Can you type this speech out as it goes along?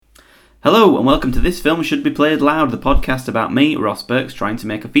Hello and welcome to This Film Should Be Played Loud, the podcast about me, Ross Burks, trying to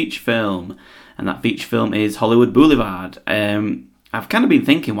make a feature film. And that feature film is Hollywood Boulevard. I've kind of been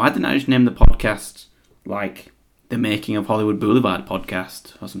thinking, why didn't I just name the podcast like The Making of Hollywood Boulevard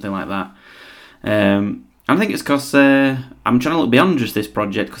podcast or something like that? I think it's because I'm trying to look beyond just this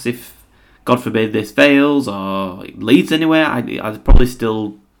project, because if, God forbid, this fails or it leads anywhere, I'd probably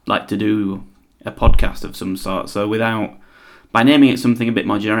still like to do a podcast of some sort. So by naming it something a bit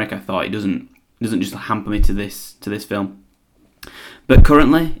more generic, I thought it doesn't just hamper me to this film. But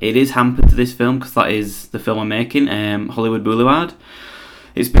currently, it is hampered to this film because that is the film I'm making, Hollywood Boulevard.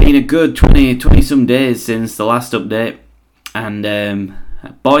 It's been a good 20 some days since the last update, and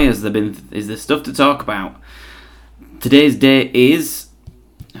boy, is there stuff to talk about. Today's date is,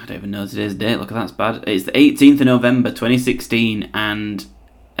 I don't even know today's date. Look, that's bad. It's the 18th of November 2016, and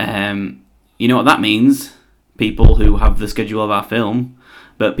you know what that means. People who have the schedule of our film,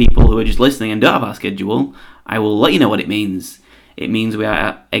 but people who are just listening and don't have our schedule, I will let you know what it means. It means we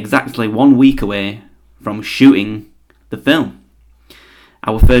are exactly 1 week away from shooting the film.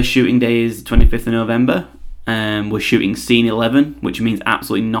 Our first shooting day is 25th of November. We're shooting scene 11, which means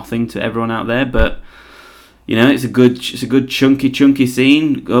absolutely nothing to everyone out there, but you know, it's a good chunky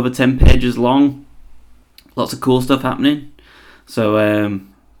scene, over 10 pages long. Lots of cool stuff happening. So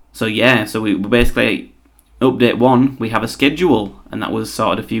we basically, update 1, we have a schedule, and that was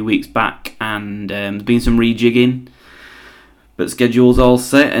sorted a few weeks back, and there's been some rejigging, but the schedule's all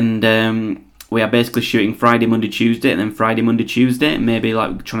set, and we are basically shooting Friday, Monday, Tuesday, and then Friday, Monday, Tuesday, maybe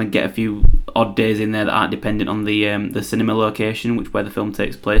like trying to get a few odd days in there that aren't dependent on the cinema location, where the film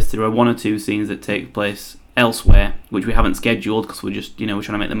takes place. There are 1 or 2 scenes that take place elsewhere, which we haven't scheduled because we're just, we're trying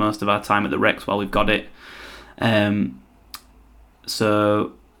to make the most of our time at the Rex while we've got it.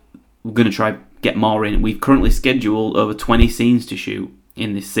 So we're going to try get more in. We've currently scheduled over 20 scenes to shoot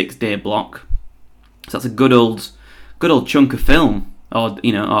in this 6-day block. So that's a good old chunk of film, or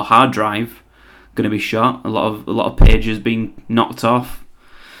hard drive, going to be shot. A lot of pages being knocked off,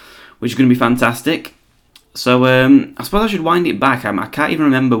 which is going to be fantastic. So I suppose I should wind it back. I can't even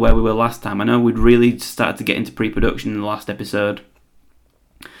remember where we were last time. I know we'd really started to get into pre-production in the last episode.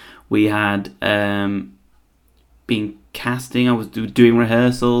 We had been casting. I was doing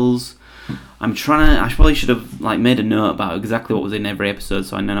rehearsals. I probably should have made a note about exactly what was in every episode,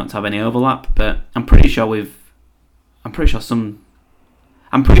 so I know not to have any overlap. But I'm pretty sure I've got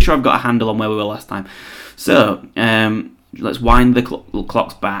a handle on where we were last time. So let's wind the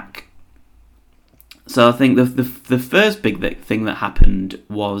clocks back. So I think the first big thing that happened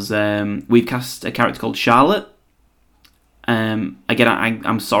was we cast a character called Charlotte. Again,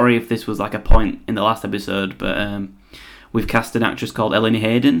 I'm sorry if this was like a point in the last episode, but we've cast an actress called Eleni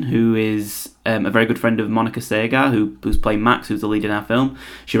Hayden, who is a very good friend of Monica Segar, who's playing Max, who's the lead in our film.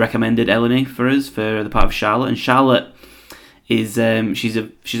 She recommended Eleni for us for the part of Charlotte, and Charlotte is she's a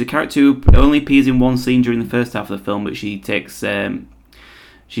character who only appears in 1 scene during the first half of the film, but she takes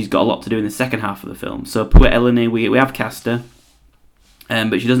she's got a lot to do in the second half of the film. So poor Eleni, we have cast her,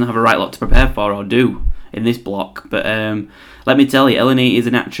 but she doesn't have a right lot to prepare for or do in this block. But let me tell you, Eleni is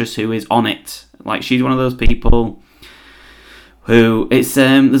an actress who is on it. She's one of those people who there's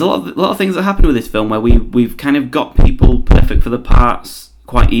a lot of things that happen with this film where we've kind of got people perfect for the parts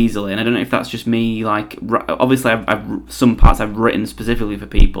quite easily, and I don't know if that's just me. Obviously, I've some parts I've written specifically for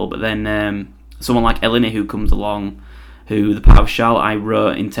people, but then someone like Eleni who comes along, who the part of Charlotte I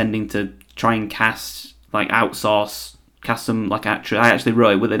wrote intending to try and cast some actress. I actually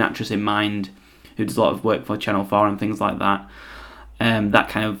wrote it with an actress in mind who does a lot of work for Channel 4 and things like that. That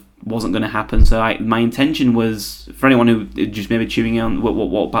kind of wasn't going to happen. So my intention was, for anyone who just maybe tuning in, what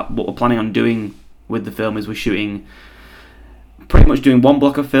we're planning on doing with the film is we're pretty much doing 1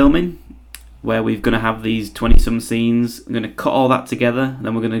 block of filming where we're going to have these 20-some scenes. We're going to cut all that together, and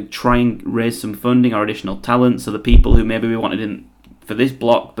then we're going to try and raise some funding or additional talent. So the people who maybe we wanted in for this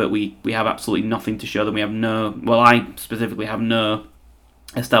block, but we have absolutely nothing to show them. We have I specifically have no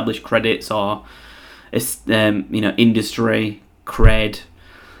established credits or industry cred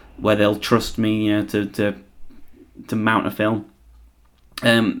where they'll trust me, to mount a film.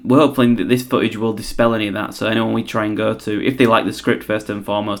 We're hoping that this footage will dispel any of that. So anyone we try and go to, if they like the script first and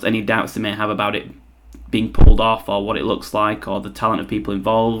foremost, any doubts they may have about it being pulled off or what it looks like or the talent of people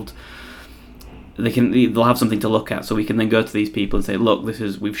involved, they'll have something to look at. So we can then go to these people and say, look,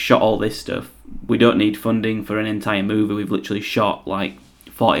 we've shot all this stuff. We don't need funding for an entire movie. We've literally shot 40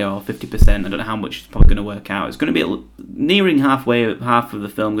 or 50%. I don't know how much it's probably going to work out. It's going to be nearing half of the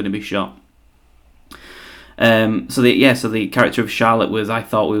film going to be shot. So the character of Charlotte I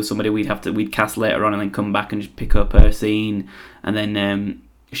thought was somebody we'd cast later on and then come back and just pick up her scene, and then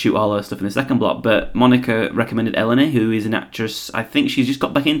shoot all her stuff in the second block. But Monica recommended Eleni, who is an actress. I think she's just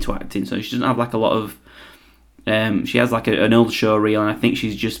got back into acting, so she doesn't have like a lot of. She has like an old show reel, and I think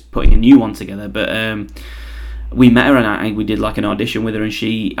she's just putting a new one together. But we met her and we did like an audition with her, and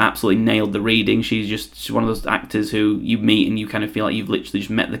she absolutely nailed the reading. She's one of those actors who you meet and you kind of feel like you've literally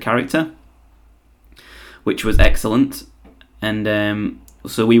just met the character, which was excellent. And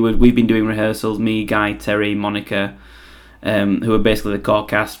so we've been doing rehearsals. Me, Guy, Terry, Monica. Who are basically the core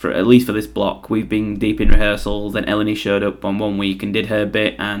cast for at least for this block. We've been deep in rehearsals. Then Eleni showed up on one week and did her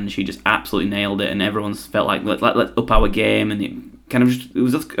bit, and she just absolutely nailed it. And everyone's felt like let's up our game, and it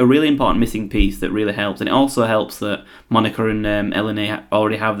was just a really important missing piece that really helps. And it also helps that Monica and Eleni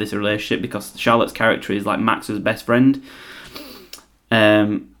already have this relationship, because Charlotte's character is like Max's best friend.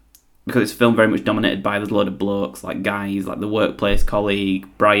 Because it's a film very much dominated by there's a load of blokes, like guys, like the workplace colleague.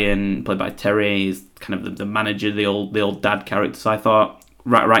 Brian, played by Terry, is kind of the manager, the old dad character. So I thought,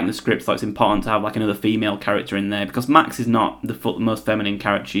 writing the script, it's important to have like another female character in there, because Max is not the most feminine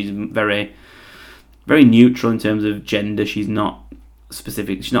character. She's very, very neutral in terms of gender. She's not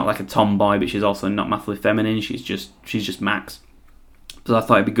specific. She's not like a tomboy, but she's also not massively feminine. She's just Max. So I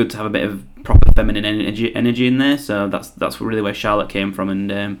thought it'd be good to have a bit of proper feminine energy in there. So that's really where Charlotte came from,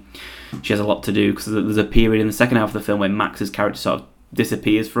 and she has a lot to do, because there's a period in the second half of the film where Max's character sort of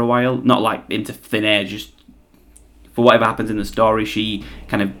disappears for a while, not like into thin air, just for whatever happens in the story, she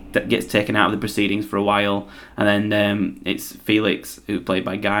kind of gets taken out of the proceedings for a while, and then it's Felix, who's played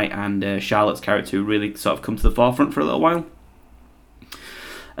by Guy, and Charlotte's character who really sort of come to the forefront for a little while.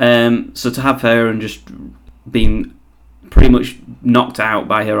 So to have her and just being pretty much knocked out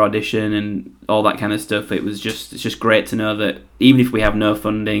by her audition and all that kind of stuff, it's just great to know that even if we have no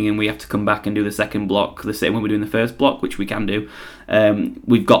funding and we have to come back and do the second block the same way we're doing the first block, which we can do,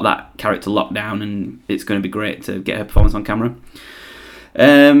 we've got that character locked down, and it's going to be great to get her performance on camera.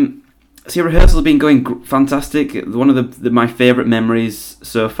 So your rehearsals have been going fantastic. One of my favourite memories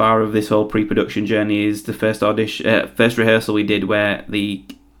so far of this whole pre-production journey is the first rehearsal we did, where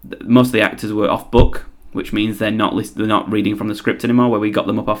most of the actors were off book, which means they're not reading from the script anymore, where we got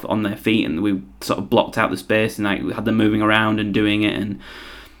them up on their feet and we sort of blocked out the space, and we had them moving around and doing it, and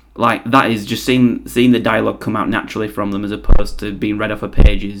like that is just seeing the dialogue come out naturally from them as opposed to being read off a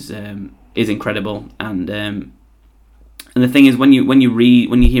page is incredible. And the thing is, when you're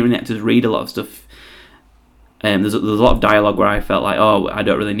hearing the actors read a lot of stuff, there's a lot of dialogue where I felt like, oh, I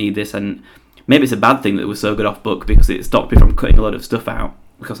don't really need this, and maybe it's a bad thing that it was so good off book, because it stopped me from cutting a lot of stuff out.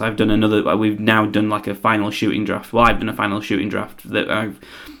 Because we've now done like a final shooting draft. Well, I've done a final shooting draft that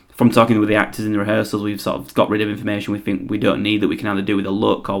from talking with the actors in the rehearsals, we've sort of got rid of information we think we don't need, that we can either do with a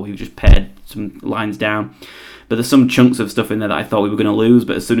look, or we've just pared some lines down. But there's some chunks of stuff in there that I thought we were going to lose,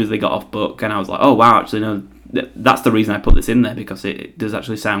 but as soon as they got off book, and I was like, oh wow, actually no, that's the reason I put this in there, because it does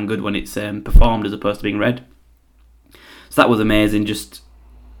actually sound good when it's performed as opposed to being read. So that was amazing, just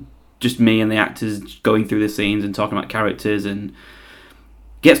me and the actors going through the scenes and talking about characters, and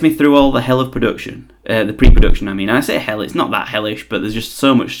gets me through all the hell of production, the pre-production. I mean, I say hell, it's not that hellish, but there's just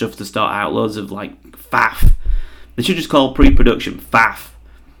so much stuff to start out. Loads of like faff. They should just call pre-production faff.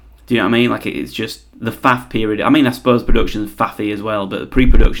 Do you know what I mean? Like it's just the faff period. I mean, I suppose production is faffy as well, but the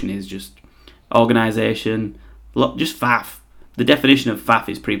pre-production is just organisation. Just faff. The definition of faff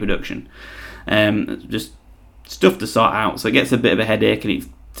is pre-production. Just stuff to sort out. So it gets a bit of a headache, and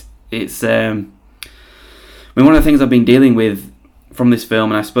it's. I mean, one of the things I've been dealing with from this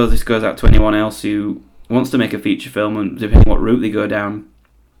film, and I suppose this goes out to anyone else who wants to make a feature film, and depending on what route they go down,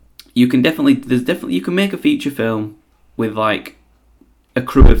 you can make a feature film with like a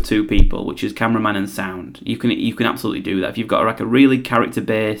crew of 2 people, which is cameraman and sound. You can absolutely do that if you've got like a really character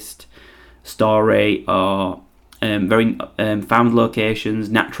based story, or very found locations,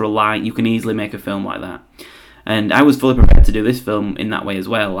 natural light. You can easily make a film like that, and I was fully prepared to do this film in that way as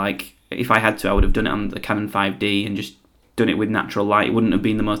well. Like if I had to, I would have done it on the Canon 5D and just done it with natural light. It wouldn't have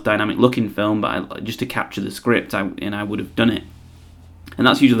been the most dynamic looking film, but just to capture the script, I would have done it. And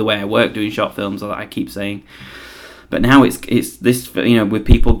that's usually the way I work doing short films, that I keep saying. But now it's this, with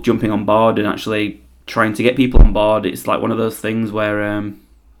people jumping on board and actually trying to get people on board. It's like one of those things where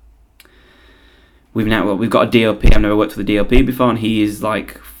we've got a DOP. I've never worked with a DOP before, and he is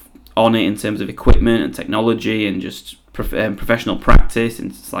like on it in terms of equipment and technology and just professional practice,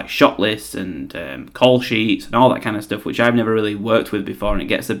 and it's like shot lists and call sheets and all that kind of stuff, which I've never really worked with before, and it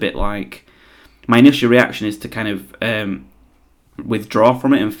gets a bit like, my initial reaction is to kind of withdraw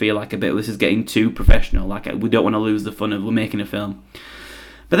from it and feel like this is getting too professional, like we don't want to lose the fun of we're making a film.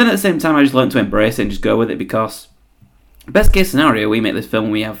 But then at the same time, I just learned to embrace it and just go with it, because best case scenario, we make this film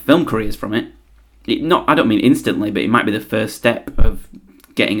and we have film careers from it. I don't mean instantly, but it might be the first step of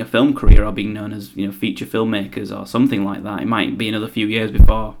getting a film career or being known as, you know, feature filmmakers or something like that. It might be another few years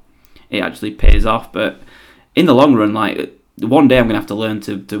before it actually pays off, but in the long run, like, one day I'm going to have to learn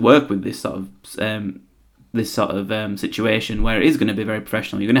to work with this sort of situation where it is going to be very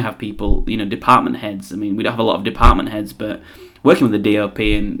professional. You're going to have people, you know, department heads. I mean, we don't have a lot of department heads, but working with the DOP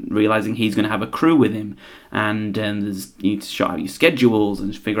and realising he's going to have a crew with him, and you need to sort out your schedules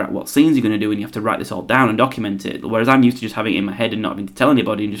and figure out what scenes you're going to do, and you have to write this all down and document it. Whereas I'm used to just having it in my head and not having to tell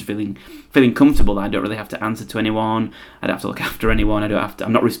anybody, and just feeling comfortable that I don't really have to answer to anyone. I don't have to look after anyone.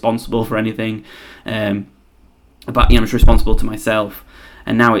 I'm not responsible for anything. But, you know, I'm just responsible to myself.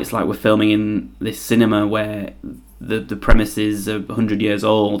 And now it's like we're filming in this cinema where the premises are 100 years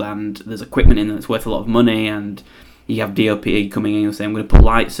old, and there's equipment in that's worth a lot of money, and you have DOP coming in and saying, I'm going to put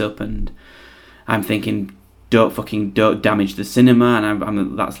lights up, and I'm thinking, don't damage the cinema,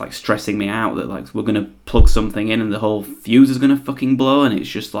 and that's like stressing me out, that like we're going to plug something in and the whole fuse is going to fucking blow, and it's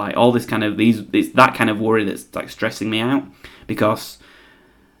just like all this kind of it's that kind of worry that's like stressing me out, because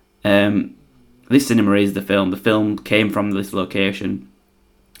this cinema is the film. The film came from this location,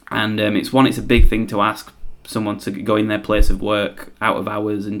 and it's a big thing to ask someone to go in their place of work out of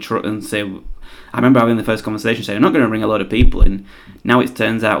hours and say. I remember having the first conversation saying, I'm not going to bring a lot of people in. Now it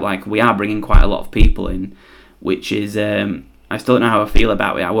turns out like we are bringing quite a lot of people in, which is I still don't know how I feel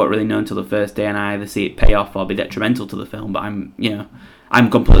about it. I won't really know until the first day, and I either see it pay off or be detrimental to the film. But I'm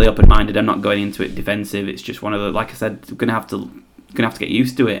completely open-minded. I'm not going into it defensive. It's just one of the, like I said, we're gonna have to get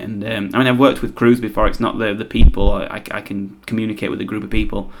used to it. And I mean, I've worked with crews before. It's not the people. I can communicate with a group of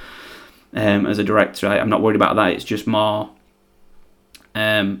people as a director. I'm not worried about that. It's just more.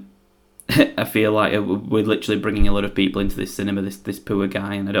 I feel like we're literally bringing a lot of people into this cinema. This poor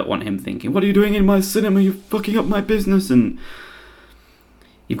guy, and I don't want him thinking, "What are you doing in my cinema? You're fucking up my business." And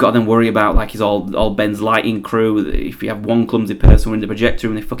you've got to then worry about like his all Ben's lighting crew. If you have one clumsy person in the projector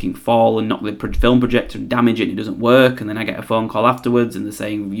and they fucking fall and knock the film projector and damage it, and it doesn't work, and then I get a phone call afterwards and they're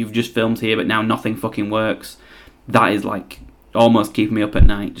saying, "You've just filmed here, but now nothing fucking works." That is like almost keeping me up at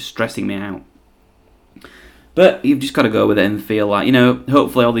night, just stressing me out. But you've just got to go with it and feel like, you know,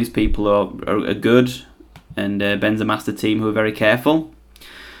 hopefully all these people are good, and Ben's a master team who are very careful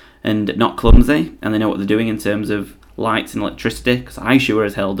and not clumsy, and they know what they're doing in terms of lights and electricity, because I sure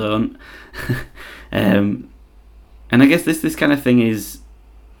as hell don't. And I guess this kind of thing it's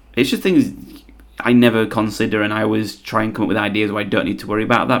just things I never consider, and I always try and come up with ideas where I don't need to worry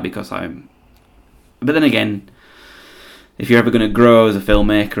about that, because but then again, if you're ever going to grow as a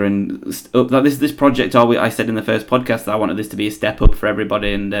filmmaker and up like this project, I said in the first podcast that I wanted this to be a step up for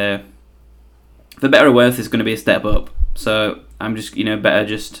everybody, and for better or worse, it's going to be a step up. So I'm just, you know, better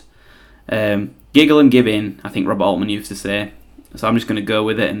just giggle and give in, I think Robert Altman used to say. So I'm just going to go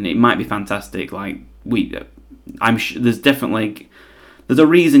with it, and it might be fantastic. Like there's a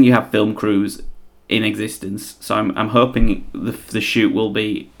reason you have film crews in existence. So I'm hoping the shoot will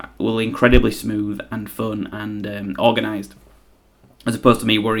be incredibly smooth and fun and organised, as opposed to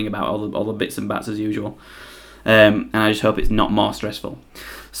me worrying about all the bits and bats as usual. And I just hope it's not more stressful.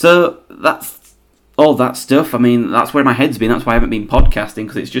 So that's all that stuff. I mean, that's where my head's been. That's why I haven't been podcasting,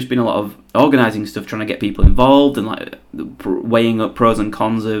 because it's just been a lot of organising stuff, trying to get people involved, and like weighing up pros and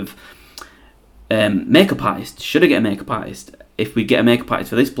cons of makeup artist. Should I get a makeup artist? If we get a makeup artist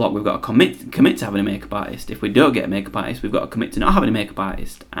for this block, we've got to commit to having a makeup artist. If we don't get a makeup artist, we've got to commit to not having a makeup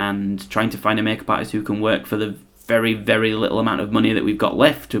artist, and trying to find a makeup artist who can work for the very, very little amount of money that we've got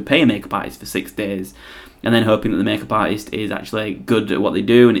left to pay a makeup artist for 6 days, and then hoping that the makeup artist is actually good at what they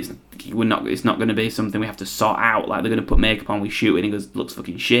do, and it's not going to be something we have to sort out. Like, they're going to put makeup on, we shoot it, and it goes, looks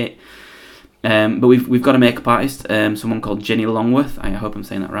fucking shit. But we've got a makeup artist, someone called Jenny Longworth. I hope I'm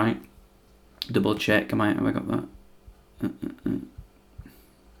saying that right. Double check. Have I got that?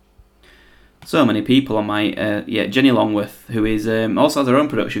 So many people on my Jenny Longworth, who is also has her own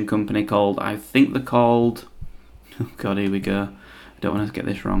production company called, I think they're called, oh god, here we go, I don't want to get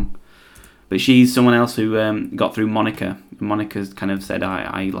this wrong, but she's someone else who got through Monica. Monica's kind of said,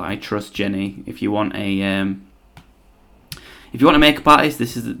 I trust Jenny. If you want a makeup artist,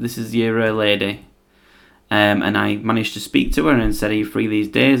 this is your lady. And I managed to speak to her and said, are you free these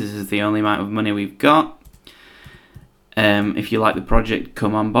days? This is the only amount of money we've got. If you like the project,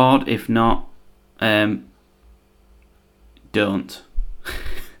 come on board. If not, don't.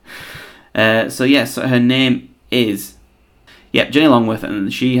 So her name is Jenny Longworth,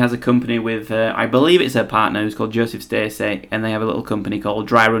 and she has a company with I believe it's her partner, who's called Joseph Stacey, and they have a little company called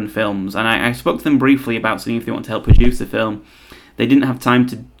Dry Run Films. And I spoke to them briefly about seeing if they want to help produce the film. They didn't have time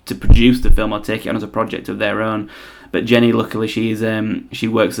to produce the film or take it on as a project of their own, But Jenny, luckily, she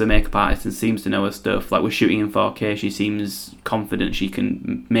works as a makeup artist and seems to know her stuff. Like, we're shooting in 4K, she seems confident she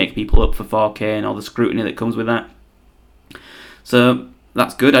can make people up for 4K and all the scrutiny that comes with that. So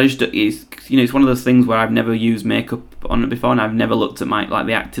that's good. It's one of those things where I've never used makeup on it before, and I've never looked at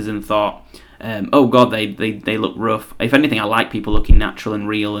the actors and thought, oh god, they look rough. If anything, I like people looking natural and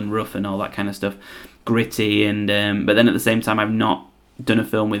real and rough and all that kind of stuff, gritty. And but then at the same time, I've not done a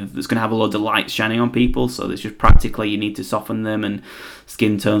film that's going to have a load of lights shining on people, so it's just practically you need to soften them and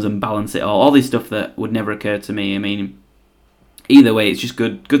skin tones and balance it all this stuff that would never occur to me. I mean, either way, it's just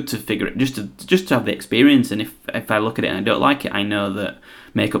good to figure it, just to have the experience. And if I look at it and I don't like it, I know that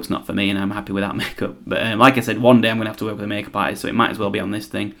makeup's not for me, and I'm happy without makeup. But like I said, one day I'm going to have to work with a makeup artist, so it might as well be on this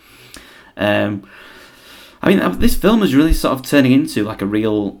thing. I mean, this film is really sort of turning into like a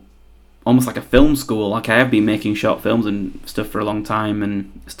real, almost like a film school. Like, I have been making short films and stuff for a long time,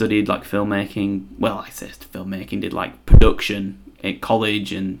 and studied like filmmaking. Well, I say filmmaking, did like production at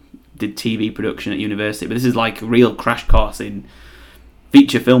college and did TV production at university. But this is like a real crash course in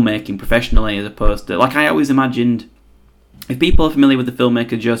feature filmmaking professionally, as opposed to, like, I always imagined, if people are familiar with the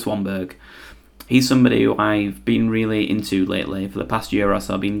filmmaker Joe Swanberg, he's somebody who I've been really into lately. For the past year or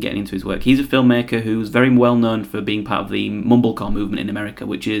so, I've been getting into his work. He's a filmmaker who's very well known for being part of the Mumblecore movement in America,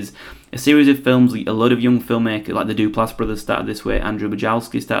 which is a series of films. A lot of young filmmakers, like the Duplass brothers, started this way. Andrew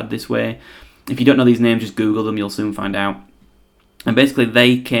Bujalski started this way. If you don't know these names, just Google them. You'll soon find out. And basically,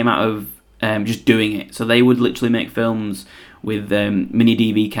 they came out of just doing it. So they would literally make films with mini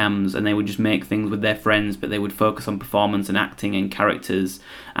DV cams, and they would just make things with their friends, but they would focus on performance and acting and characters,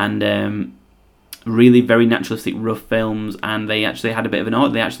 and really very naturalistic, rough films. And they actually had a bit of an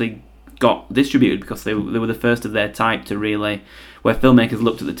art. They actually got distributed because they were the first of their type to really, where filmmakers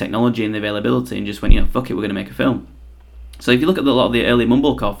looked at the technology and the availability and just went, fuck it, we're going to make a film. So if you look at a lot of the early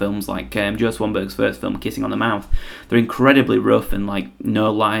Mumblecore films, like Joe Swanberg's first film, Kissing on the Mouth, they're incredibly rough and like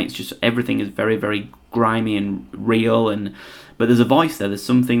no lights, just everything is very, very grimy and real. But there's a voice there, there's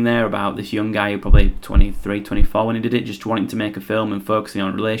something there about this young guy who probably 23, 24 when he did it, just wanting to make a film and focusing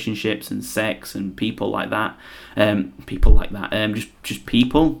on relationships and sex and people like that. Just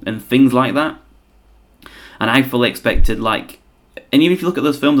people and things like that. And I fully expected, and even if you look at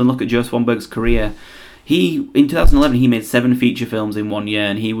those films and look at Joe Swanberg's career, in 2011 he made 7 feature films in 1 year,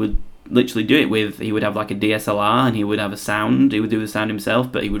 and he would literally do it he would have like a DSLR, and he would have a sound, he would do the sound himself,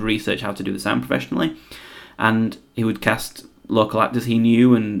 but he would research how to do the sound professionally, and he would cast local actors he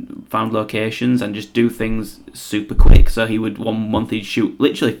knew and found locations and just do things super quick. So he would, 1 month he'd shoot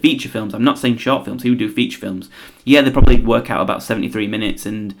literally feature films. I'm not saying short films, he would do feature films. Yeah, they probably work out about 73 minutes,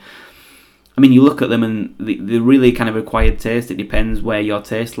 and I mean, you look at them and they're really kind of acquired taste. It depends where your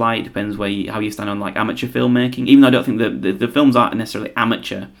taste lies. It depends how you stand on like amateur filmmaking. Even though I don't think the films aren't necessarily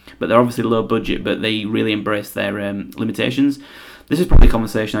amateur, but they're obviously low budget, but they really embrace their limitations. This is probably a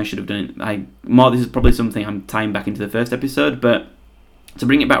conversation I should have done. This is probably something I'm tying back into the first episode, but to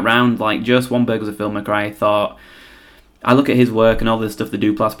bring it back round, like Joe Swanberg was a filmmaker. I look at his work and all the stuff the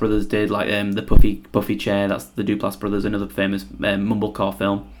Duplass brothers did, like the Puffy Chair. That's the Duplass brothers, another famous Mumblecore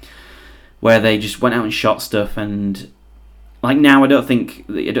film, where they just went out and shot stuff. And like now, I don't think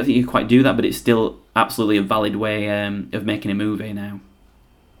you quite do that, but it's still absolutely a valid way of making a movie now.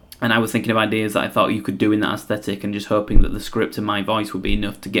 And I was thinking of ideas that I thought you could do in that aesthetic, and just hoping that the script and my voice would be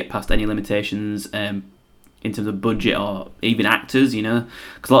enough to get past any limitations in terms of budget or even actors,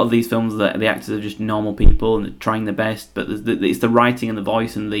 because a lot of these films, the actors are just normal people and they're trying their best, but it's the writing and the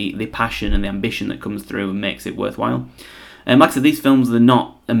voice and the passion and the ambition that comes through and makes it worthwhile. Like I said, these films, they're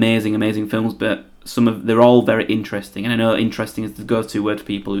not amazing films, but they're all very interesting. And I know interesting is the go-to word for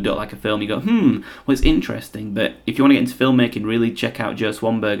people who don't like a film. You go, well, it's interesting. But if you want to get into filmmaking, really check out Joe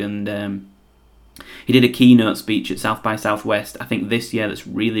Swanberg. And he did a keynote speech at South by Southwest, I think this year, that's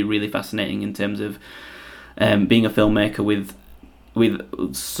really, really fascinating in terms of being a filmmaker with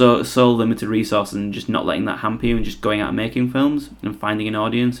so limited resources, and just not letting that hamper you, and just going out and making films and finding an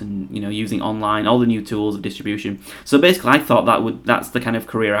audience, and using online, all the new tools of distribution. So basically, I thought that's the kind of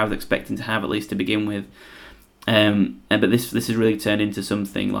career I was expecting to have, at least to begin with. But this has really turned into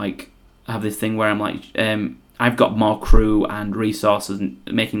something like, I have this thing where I'm like, I've got more crew and resources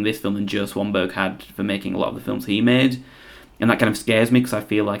making this film than Joe Swanberg had for making a lot of the films he made, and that kind of scares me because I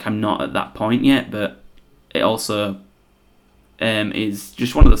feel like I'm not at that point yet. But it also is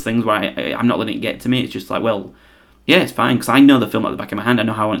just one of those things where I'm not letting it get to me. It's just like, well, yeah, it's fine, because I know the film at the back of my hand. I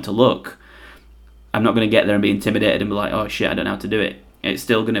know how I want it to look. I'm not going to get there and be intimidated and be like, oh shit, I don't know how to do it. It's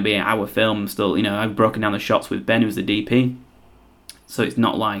still going to be our film. Still, I've broken down the shots with Ben, who's the DP. So it's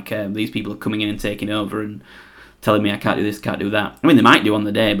not like these people are coming in and taking over and telling me I can't do this, can't do that. I mean, they might do on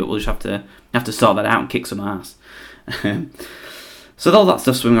the day, but we'll just have to sort that out and kick some ass. So all that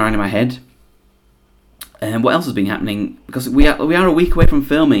stuff swimming around in my head. And what else has been happening? Because we are a week away from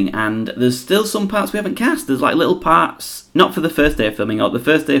filming, and there's still some parts we haven't cast. There's like little parts, not for the first day of filming. Or the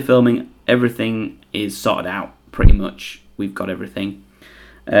first day of filming, everything is sorted out pretty much. We've got everything.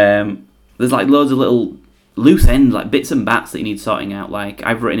 There's like loads of little loose ends, like bits and bats that you need sorting out. Like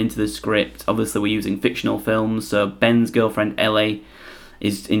I've written into the script. Obviously, we're using fictional films, so Ben's girlfriend Ellie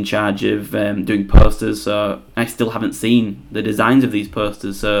is in charge of doing posters, so I still haven't seen the designs of these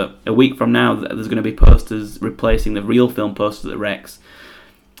posters. So a week from now, there's going to be posters replacing the real film posters at Rex.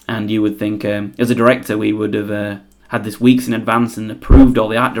 And you would think, as a director, we would have had this weeks in advance and approved all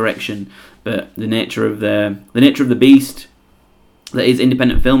the art direction. But the nature of the beast that is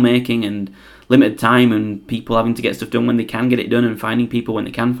independent filmmaking and limited time and people having to get stuff done when they can get it done and finding people when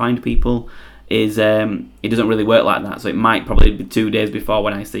they can find people, is it doesn't really work like that. So it might probably be 2 days before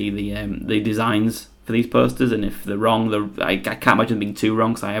when I see the designs for these posters, and if they're wrong, I can't imagine them being too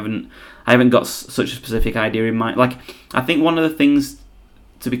wrong, because I haven't got such a specific idea in mind. Like, I think one of the things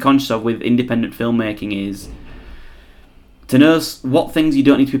to be conscious of with independent filmmaking is to know what things you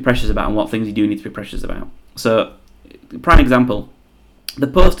don't need to be precious about and what things you do need to be precious about. So, prime example, the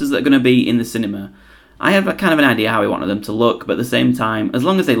posters that are going to be in the cinema, I have a kind of an idea how I wanted them to look, but at the same time, as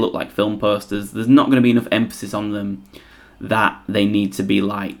long as they look like film posters, there's not going to be enough emphasis on them that they need to be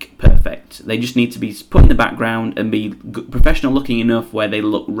like perfect. They just need to be put in the background and be professional looking enough where they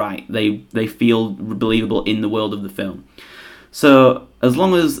look right. They feel believable in the world of the film. So as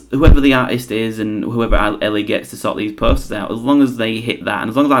long as whoever the artist is and whoever Ellie gets to sort these posters out, as long as they hit that, and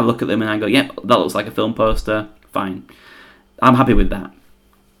as long as I look at them and I go, yep, that looks like a film poster, fine. I'm happy with that.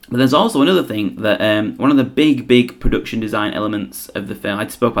 But there's also another thing that one of the big production design elements of the film, I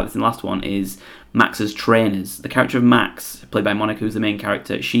spoke about this in the last one, is Max's trainers. The character of Max, played by Monica, who's the main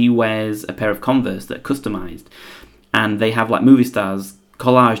character, she wears a pair of Converse that are customised. And they have like movie stars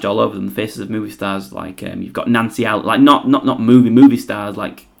collaged all over them, the faces of movie stars. Like you've got Nancy Allen, like not movie stars,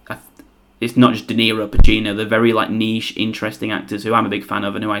 like it's not just De Niro, Pacino. They're very like niche, interesting actors who I'm a big fan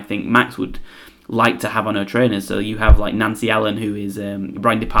of and who I think Max would like to have on her trainers. So you have like Nancy Allen, who is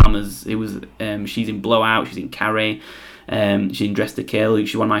Brian De Palma's. She's in Blowout. She's in Carrie. She's in Dressed to Kill.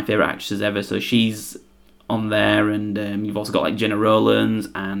 She's one of my favourite actresses ever. So she's on there, and you've also got like Jenna Rowlands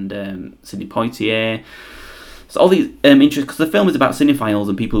and Sidney Poitier. So all these interesting, because the film is about cinephiles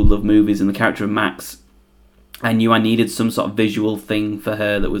and people who love movies, and the character of Max. I knew I needed some sort of visual thing for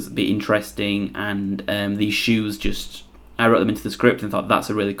her that was a bit interesting, and these shoes I wrote them into the script and thought that's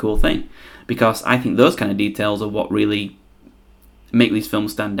a really cool thing. Because I think those kind of details are what really make these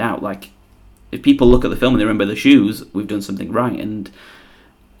films stand out. Like, if people look at the film and they remember the shoes, we've done something right. And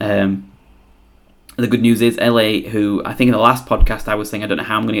the good news is, LA, who I think in the last podcast I was saying I don't know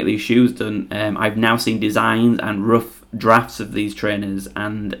how I'm going to get these shoes done, I've now seen designs and rough drafts of these trainers,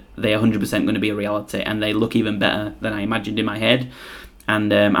 and they're 100% going to be a reality, and they look even better than I imagined in my head.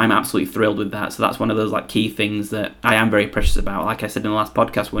 And I'm absolutely thrilled with that. So that's one of those like key things that I am very precious about. Like I said in the last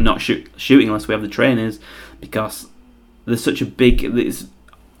podcast, we're not shooting unless we have the trainers, because there's such a big. It's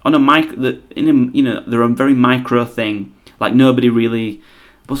on a they're a very micro thing. Like nobody really.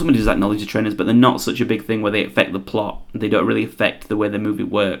 Well, somebody does acknowledge the trainers, but they're not such a big thing where they affect the plot. They don't really affect the way the movie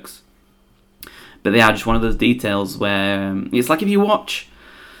works. But they are just one of those details where it's like if you watch.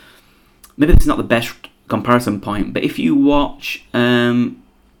 Maybe this is not the best comparison point, but if you watch The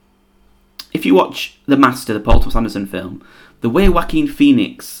Master, the Paul Thomas Anderson film, the way Joaquin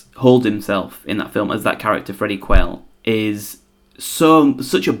Phoenix holds himself in that film as that character Freddie Quell is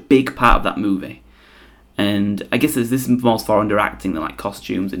such a big part of that movie. And I guess this falls far under acting than like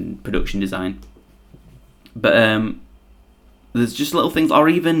costumes and production design. But there's just little things, or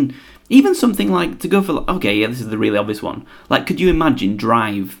even something like to go for. Okay, yeah, this is the really obvious one. Like, could you imagine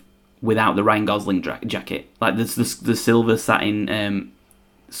Drive without the Ryan Gosling jacket, like the silver satin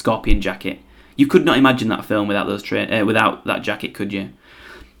Scorpion jacket? You could not imagine that film without without that jacket, could you?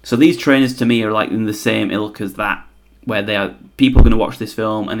 So these trainers to me are like in the same ilk as that, where they are people going to watch this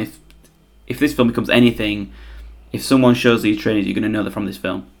film, and if this film becomes anything, if someone shows these trainers, you're going to know they're from this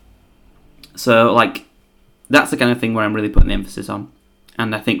film. So like that's the kind of thing where I'm really putting the emphasis on.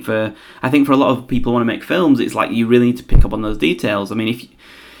 And I think for a lot of people who want to make films, it's like you really need to pick up on those details. I mean, if you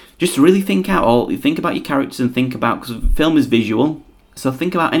just really think about your characters and think about, because film is visual, so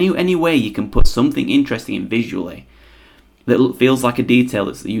think about any way you can put something interesting in visually that feels like a detail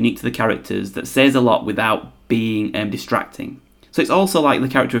that's unique to the characters, that says a lot without being distracting. So it's also like the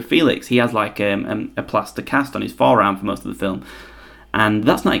character of Felix. He has like a plaster cast on his forearm for most of the film, and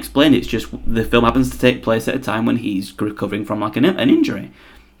that's not explained. It's just the film happens to take place at a time when he's recovering from like an injury.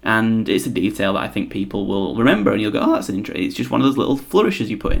 And it's a detail that I think people will remember, and you'll go, oh, that's an interesting. It's just one of those little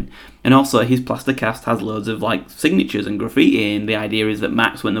flourishes you put in. And also, his plaster cast has loads of like signatures and graffiti. And the idea is that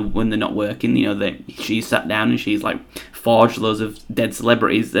Max, when they're not working, she's sat down and she's like forged loads of dead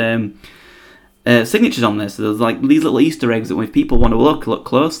celebrities' signatures on there. So there's like these little Easter eggs that if people want to look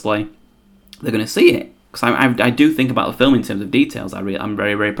closely, they're going to see it. Because I do think about the film in terms of details. I'm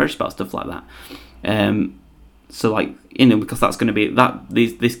very, very precious about stuff like that. So like, because that's going to be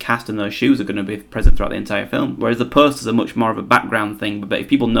this cast and those shoes are going to be present throughout the entire film. Whereas the posters are much more of a background thing. But if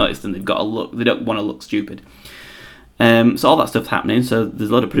people notice them, they've got to look. They don't want to look stupid. So all that stuff's happening. So there's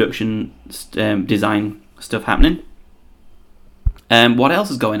a lot of production design stuff happening. What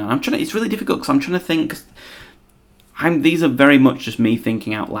else is going on? It's really difficult because I'm trying to think. These are very much just me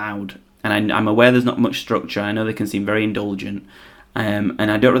thinking out loud, and I'm aware there's not much structure. I know they can seem very indulgent. And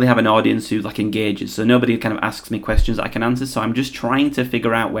I don't really have an audience who like engages, so nobody kind of asks me questions that I can answer. So I'm just trying to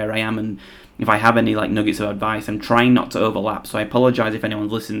figure out where I am, and if I have any like nuggets of advice, I'm trying not to overlap. So I apologise if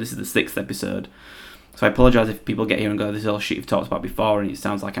anyone's listening. This is the 6th episode, so I apologise if people get here and go, "This is all shit you've talked about before," and it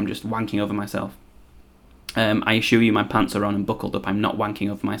sounds like I'm just wanking over myself. I assure you, my pants are on and buckled up. I'm not wanking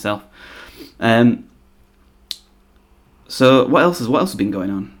over myself. So what else has been going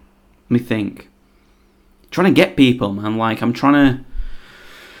on? Let me think. Trying to get people, man. Like, I'm trying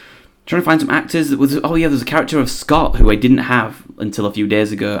to find some actors. There's a character of Scott who I didn't have until a few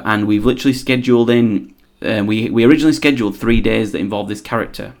days ago, and we've literally scheduled in. We originally scheduled 3 days that involved this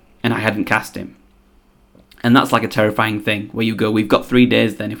character, and I hadn't cast him. And that's like a terrifying thing, where you go, we've got 3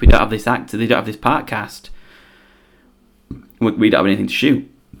 days. Then if we don't have this actor, they don't have this part cast, we don't have anything to shoot,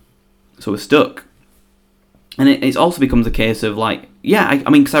 so we're stuck. And it also becomes a case of like,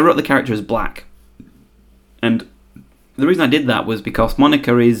 because I wrote the character as black. And the reason I did that was because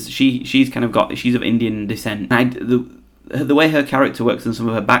Monica she's of Indian descent. The way her character works and some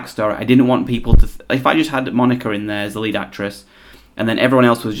of her backstory, I didn't want people to... if I just had Monica in there as the lead actress, and then everyone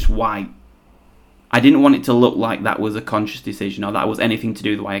else was just white, I didn't want it to look like that was a conscious decision, or that was anything to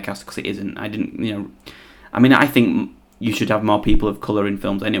do with the way I cast it, because it isn't. I think you should have more people of colour in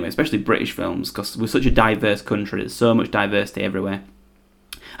films anyway, especially British films, because we're such a diverse country, there's so much diversity everywhere.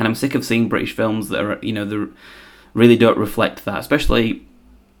 And I'm sick of seeing British films that are, they really don't reflect that, especially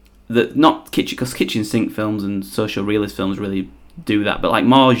not kitchen, because kitchen sink films and social realist films really do that, but like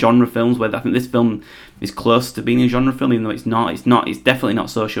more genre films where I think this film is close to being a genre film, even though it's not. It's definitely not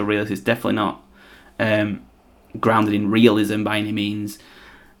social realist. It's definitely not grounded in realism by any means.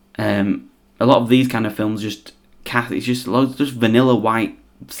 A lot of these kind of films it's just vanilla white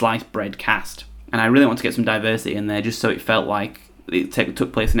sliced bread cast, and I really want to get some diversity in there, just so it felt like it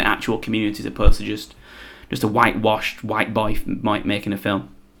took place in an actual community as opposed to just a whitewashed white boy making a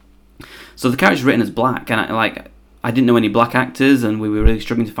film. So the character's written as black, and I didn't know any black actors, and we were really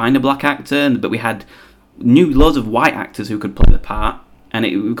struggling to find a black actor, but we knew loads of white actors who could play the part, and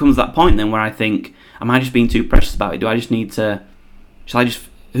it comes to that point then where I think, am I just being too precious about it? Do I just need to...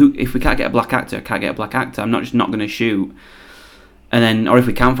 if we can't get a black actor, I can't get a black actor. I'm not going to shoot. And then, or if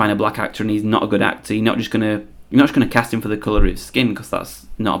we can find a black actor and he's not a good actor, you're not just going to cast him for the colour of his skin, because that's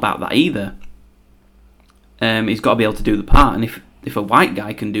not about that either. He's got to be able to do the part, and if a white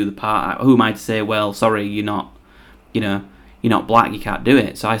guy can do the part, who am I to say, well, sorry, you're not black, you can't do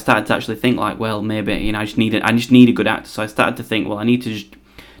it. So I started to actually think like, well, maybe I just need a good actor. So I started to think, well, I need to just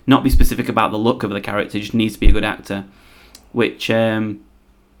not be specific about the look of the character, it just needs to be a good actor, which probably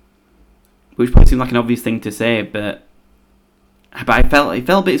seemed like an obvious thing to say, but it felt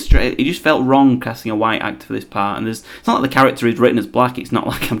a bit straight. It just felt wrong casting a white actor for this part, and it's not like the character is written as black. It's not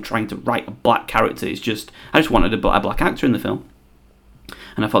like I'm trying to write a black character. It's just I just wanted a black actor in the film,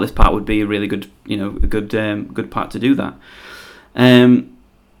 and I thought this part would be a really good, a good part to do that.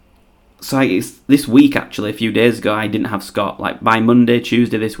 So it's this week, actually, a few days ago, I didn't have Scott. Like by Monday,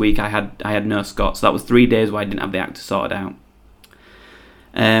 Tuesday this week, I had no Scott. So that was 3 days where I didn't have the actor sorted out.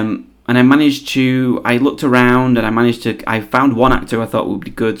 And I looked around and I found one actor I thought would be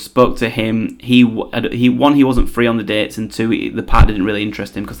good, spoke to him. He wasn't free on the dates, and two, the part didn't really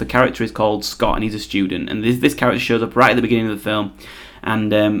interest him because the character is called Scott and he's a student, and this character shows up right at the beginning of the film,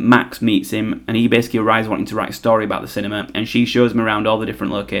 and Max meets him, and he basically arrives wanting to write a story about the cinema, and she shows him around all the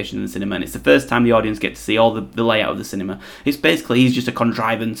different locations in the cinema, and it's the first time the audience get to see all the layout of the cinema. It's basically, he's just a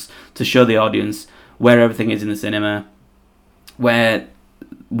contrivance to show the audience where everything is in the cinema, where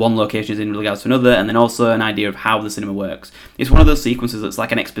one location is in regards to another, and then also an idea of how the cinema works. It's one of those sequences that's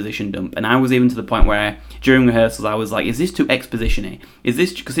like an exposition dump, and I was even to the point where during rehearsals I was like, is this too exposition-y? Is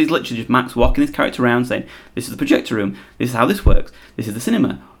this, because he's literally just Max walking his character around saying, this is the projector room, this is how this works, this is the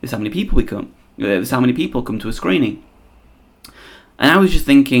cinema, this is how many people we come, this is how many people come to a screening. And I was just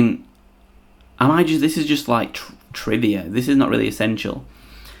thinking, this is just like trivia. This is not really essential.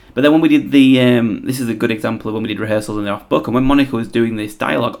 But then when we did this is a good example of when we did rehearsals in the off-book, and when Monica was doing this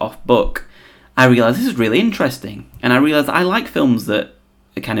dialogue off-book, I realised this is really interesting. And I realised I like films that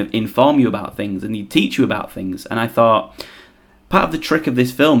kind of inform you about things and teach you about things. And I thought, part of the trick of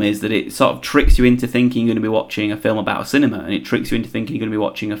this film is that it sort of tricks you into thinking you're going to be watching a film about a cinema, and it tricks you into thinking you're going to be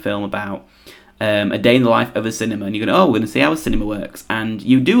watching a film about a day in the life of a cinema, and you're going to, we're going to see how a cinema works. And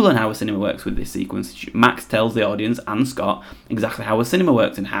you do learn how a cinema works with this sequence. Max tells the audience and Scott exactly how a cinema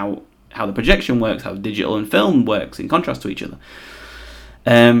works and how the projection works, how digital and film works in contrast to each other.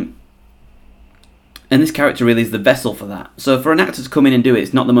 And this character really is the vessel for that. So for an actor to come in and do it,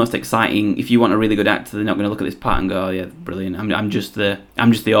 it's not the most exciting. If you want a really good actor, they're not going to look at this part and go, "Oh yeah, brilliant." I'm just the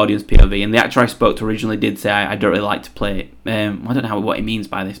audience POV. And the actor I spoke to originally did say, "I don't really like to play." I don't know what he means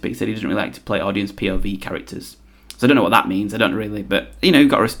by this, but he said he doesn't really like to play audience POV characters. So I don't know what that means. I don't really, but you've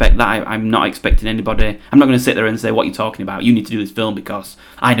got to respect that. I'm not expecting anybody. I'm not going to sit there and say, "What are you talking about? You need to do this film because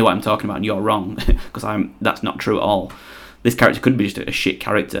I know what I'm talking about and you're wrong," because that's not true at all. This character could be just a shit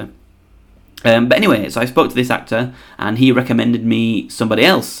character. But anyway, so I spoke to this actor, and he recommended me somebody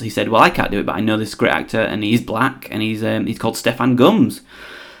else. He said, "Well, I can't do it, but I know this great actor, and he's black, and he's called Stefan Gums."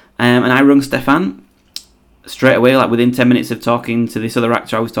 And I rung Stefan straight away, like within 10 minutes of talking to this other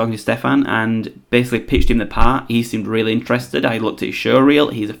actor. I was talking to Stefan, and basically pitched him the part. He seemed really interested. I looked at his show reel.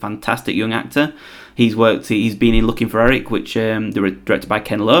 He's a fantastic young actor. He's been in Looking for Eric, which directed by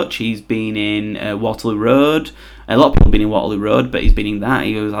Ken Loach. He's been in Waterloo Road. A lot of people have been in Waterloo Road, but he's been in that.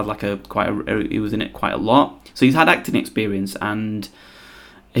 He was in it quite a lot. So he's had acting experience, and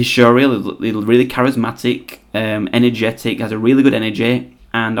his show reel is really charismatic, energetic, has a really good energy,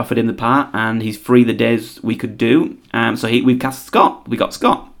 and offered him the part, and he's free the days we could do. So we cast Scott. We got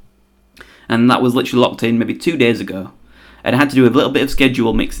Scott, and that was literally locked in maybe 2 days ago. And I had to do a little bit of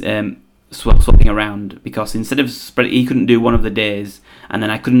schedule swapping around, because instead of he couldn't do one of the days, and then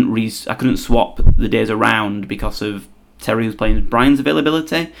I couldn't swap the days around because of Terry, who's playing Brian's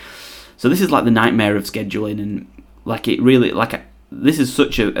availability. So this is like the nightmare of scheduling, and this is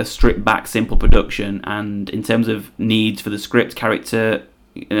such a stripped back, simple production, and in terms of needs for the script, character,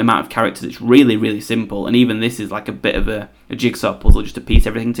 an amount of characters, it's really, really simple. And even this is like a bit of a jigsaw puzzle just to piece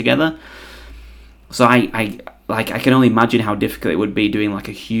everything together. So I can only imagine how difficult it would be doing like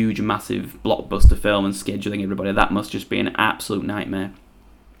a huge, massive blockbuster film and scheduling everybody. That must just be an absolute nightmare.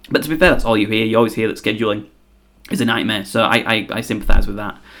 But to be fair, that's all you hear. You always hear that scheduling is a nightmare. So I sympathise with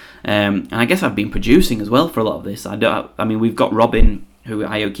that. And I guess I've been producing as well for a lot of this. We've got Robin, who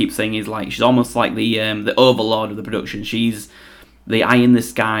I keep saying is like, she's almost like the overlord of the production. She's the eye in the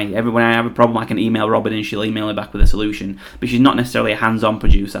sky. When I have a problem, I can email Robin and she'll email me back with a solution. But she's not necessarily a hands-on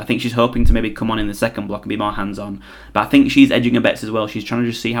producer. I think she's hoping to maybe come on in the second block and be more hands-on. But I think she's edging her bets as well. She's trying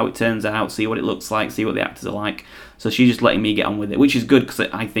to just see how it turns out, see what it looks like, see what the actors are like. So she's just letting me get on with it, which is good, because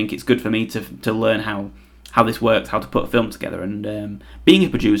I think it's good for me to learn how this works, how to put a film together. And being a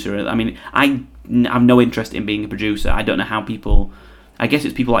producer, I have no interest in being a producer. I don't know how people... I guess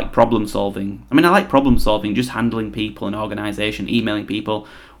it's people like problem solving. I like problem solving, just handling people and organisation, emailing people.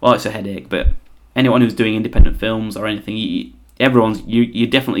 Well, it's a headache, but anyone who's doing independent films or anything, you're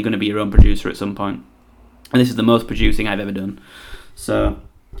definitely going to be your own producer at some point. And this is the most producing I've ever done. So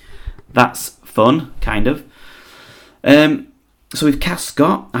that's fun, kind of. So we've cast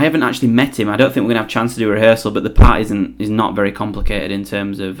Scott. I haven't actually met him. I don't think we're going to have a chance to do a rehearsal, but the part is not very complicated in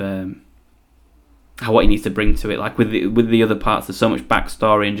terms of... what he needs to bring to it. Like with the other parts, there's so much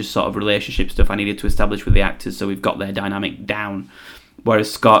backstory and just sort of relationship stuff I needed to establish with the actors, so we've got their dynamic down.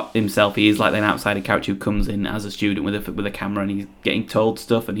 Whereas Scott himself, he is like an outsider character who comes in as a student with a camera, and he's getting told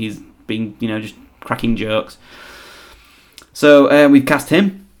stuff, and he's being, just cracking jokes. So we've cast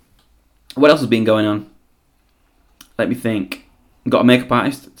him. What else has been going on? Let me think. Got a makeup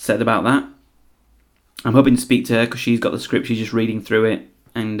artist, said about that. I'm hoping to speak to her because she's got the script, she's just reading through it,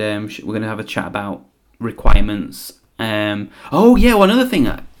 and we're going to have a chat about requirements. Another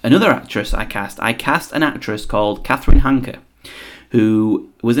thing, another actress I cast an actress called Catherine Hanker,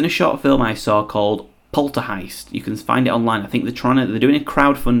 who was in a short film I saw called Poltergeist. You can find it online. I think they're doing a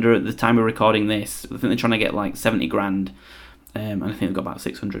crowdfunder at the time of recording this. I think they're trying to get like 70 grand, and I think they've got about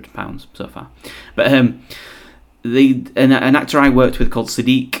 £600 so far. But an actor I worked with called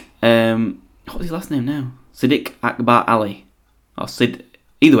Siddiq, what's his last name now? Siddiq Akbar Ali, or Sid.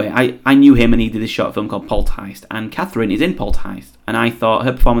 Either way, I knew him, and he did this short film called Poltergeist, and Catherine is in Poltergeist, and I thought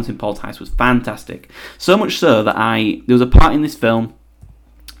her performance in Poltergeist was fantastic. So much so that there was a part in this film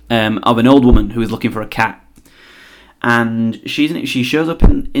of an old woman who is looking for a cat, and she shows up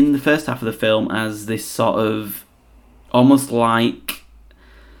in the first half of the film as this sort of almost like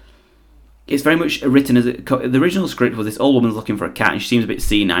it's very much written as the original script was this old woman's looking for a cat, and she seems a bit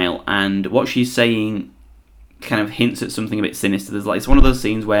senile, and what she's saying kind of hints at something a bit sinister. There's like, it's one of those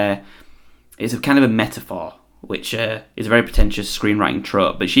scenes where it's a kind of a metaphor, which is a very pretentious screenwriting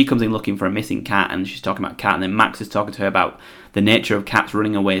trope, but she comes in looking for a missing cat, and she's talking about a cat, and then Max is talking to her about the nature of cats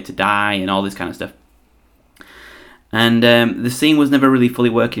running away to die and all this kind of stuff. And the scene was never really fully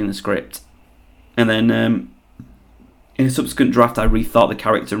working in the script. And then in a subsequent draft, I rethought the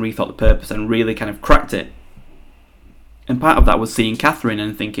character and rethought the purpose and really kind of cracked it. And part of that was seeing Catherine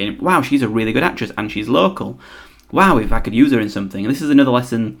and thinking, wow, she's a really good actress and she's local. Wow, if I could use her in something. And this is another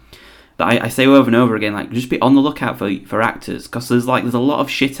lesson that I say over and over again, like, just be on the lookout for actors, because there's a lot of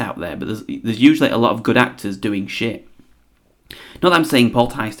shit out there, but there's usually a lot of good actors doing shit. Not that I'm saying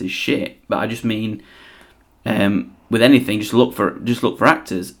Poltergeist is shit, but I just mean with anything, just look for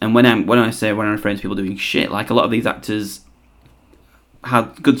actors. And when I'm referring to people doing shit, like, a lot of these actors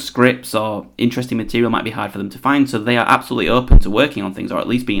have good scripts or interesting material might be hard for them to find, so they are absolutely open to working on things or at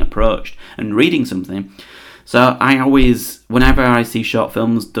least being approached and reading something. So I always, whenever I see short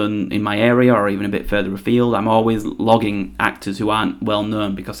films done in my area or even a bit further afield, I'm always logging actors who aren't well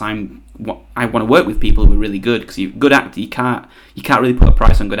known, because I want to work with people who are really good. Because good actor, you can't really put a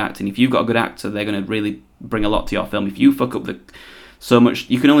price on good acting. If you've got a good actor, they're going to really bring a lot to your film. If you fuck up so much,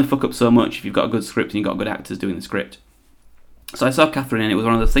 you can only fuck up so much if you've got a good script and you've got good actors doing the script. So I saw Catherine, and it was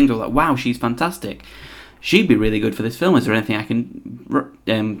one of those things I was like, wow, she's fantastic. She'd be really good for this film. Is there anything I can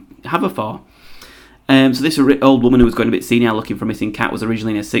have her for? So this old woman who was going a bit senile looking for a missing cat was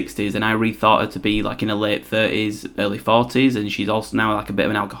originally in her 60s, and I rethought her to be like in her late 30s, early 40s, and she's also now like a bit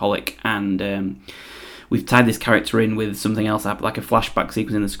of an alcoholic, and we've tied this character in with something else, like a flashback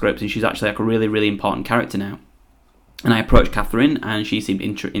sequence in the script, and she's actually like a really, really important character now. And I approached Catherine, and she seemed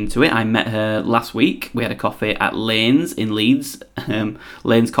into it. I met her last week. We had a coffee at Lane's in Leeds,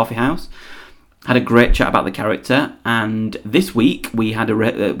 Lane's Coffee House. Had a great chat about the character, and this week we had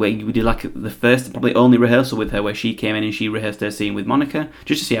we did like the first, probably only rehearsal with her, where she came in and she rehearsed her scene with Monica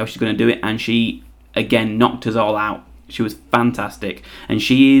just to see how she's going to do it, and she again knocked us all out. She was fantastic, and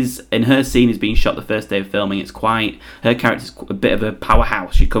her scene is being shot the first day of filming. Her character's a bit of a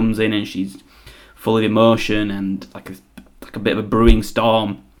powerhouse. She comes in and she's full of emotion and like a bit of a brewing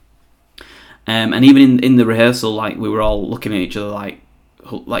storm. And even in the rehearsal, like, we were all looking at each other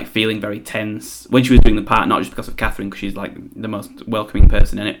like feeling very tense when she was doing the part, not just because of Catherine, because she's like the most welcoming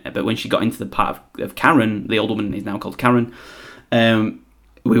person in it, but when she got into the part of Karen, the old woman is now called Karen,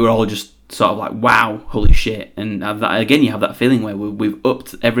 we were all just sort of like, wow, holy shit. And again, you have that feeling where we've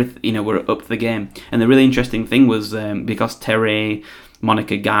upped everything, we're up to the game. And the really interesting thing was, because Terry,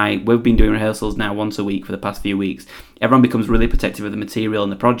 Monica, Guy, we've been doing rehearsals now once a week for the past few weeks, everyone becomes really protective of the material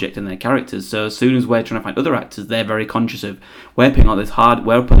and the project and their characters. So as soon as we're trying to find other actors, they're very conscious of, we're putting all this hard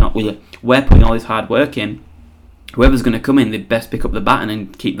work in. Whoever's going to come in, they best pick up the baton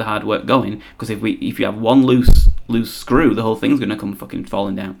and keep the hard work going, because if you have one loose screw, the whole thing's going to come fucking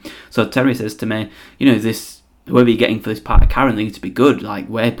falling down. So Terry says to me, is this, whoever you're getting for this part of Karen, they need to be good. Like,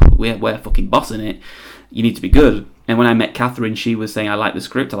 we're fucking bossing it. You need to be good. And when I met Catherine, she was saying, I like the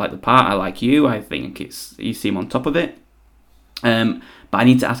script, I like the part, I like you, I think you seem on top of it. But I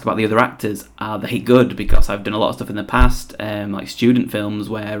need to ask about the other actors. Are they good? Because I've done a lot of stuff in the past, like student films,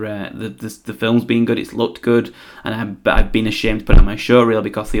 where the film's been good, it's looked good, and I've been ashamed to put it on my show reel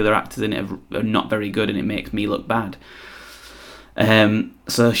because the other actors in it are not very good, and it makes me look bad.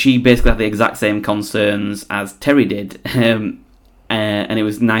 So she basically had the exact same concerns as Terry did. And it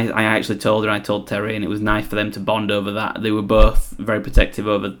was nice. I actually told her, I told Terry, and it was nice for them to bond over that. They were both very protective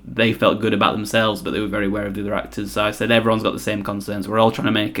over, they felt good about themselves, but they were very aware of the other actors. So I said, everyone's got the same concerns. We're all trying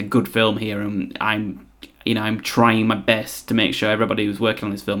to make a good film here, and I'm trying my best to make sure everybody who's working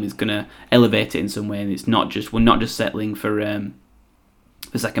on this film is going to elevate it in some way, and we're not just settling for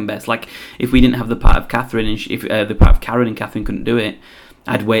second best. Like, if we didn't have the part of Catherine, and if the part of Karen and Catherine couldn't do it,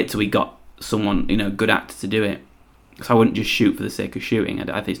 I'd wait till we got someone, good actor to do it. Because I wouldn't just shoot for the sake of shooting.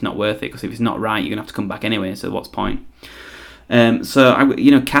 I think it's not worth it, because if it's not right, you're going to have to come back anyway, so what's the point? So,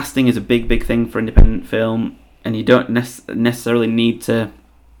 casting is a big, big thing for independent film, and you don't necessarily need to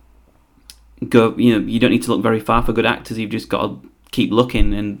go, you don't need to look very far for good actors. You've just got to keep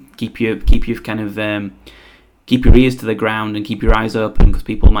looking and keep your kind of, keep your ears to the ground and keep your eyes open, because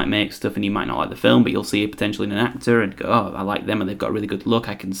people might make stuff and you might not like the film, but you'll see it potentially in an actor and go, oh, I like them, and they've got a really good look,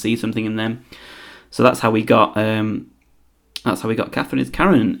 I can see something in them. So that's how we got Catherine as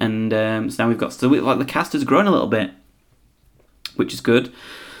Karen, and so now we've got the cast has grown a little bit, which is good.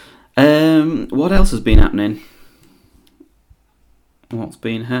 What else has been happening? What's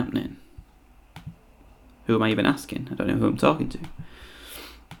been happening? Who am I even asking? I don't know who I'm talking to.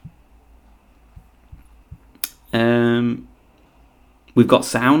 We've got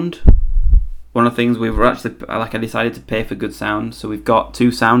sound. One of the things I decided to pay for good sound, so we've got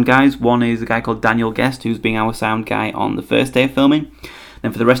 2 sound guys. One is a guy called Daniel Guest, who's being our sound guy on the first day of filming.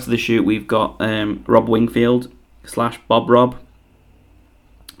 Then for the rest of the shoot, we've got Rob Wingfield / Bob Rob,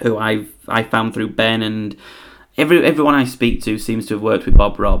 who I found through Ben, and everyone I speak to seems to have worked with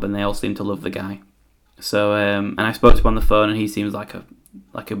Bob Rob, and they all seem to love the guy. So and I spoke to him on the phone, and he seems like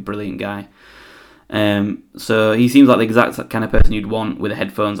a brilliant guy. So he seems like the exact kind of person you'd want with the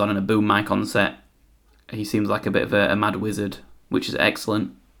headphones on and a boom mic on set. He seems like a bit of a mad wizard, which is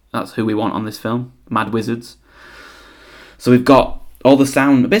excellent. That's who we want on this film, mad wizards. So we've got all the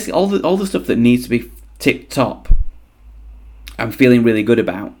sound, basically all the stuff that needs to be tip top. I'm feeling really good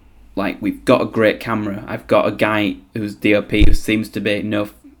about. Like, we've got a great camera. I've got a guy who's DOP who seems to know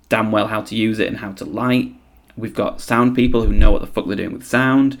damn well how to use it and how to light. We've got sound people who know what the fuck they're doing with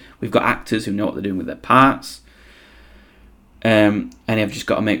sound. We've got actors who know what they're doing with their parts. And I've just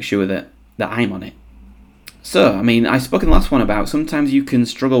got to make sure that I'm on it. So, I mean, I spoke in the last one about sometimes you can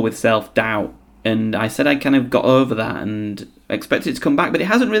struggle with self-doubt. And I said I kind of got over that and expected it to come back, but it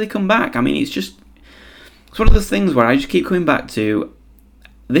hasn't really come back. I mean, it's one of those things where I just keep coming back to,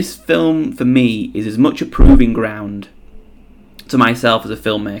 this film, for me, is as much a proving ground to myself as a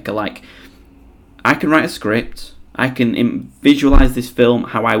filmmaker. Like, I can write a script, I can visualise this film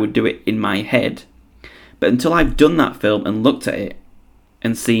how I would do it in my head, but until I've done that film and looked at it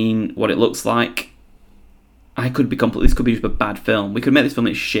and seen what it looks like, this could be just a bad film. We could make this film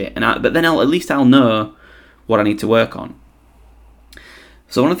as shit, but then at least I'll know what I need to work on.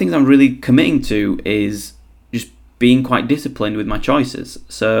 So one of the things I'm really committing to is just being quite disciplined with my choices.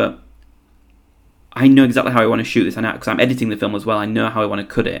 So I know exactly how I want to shoot this, because I'm editing the film as well. I know how I want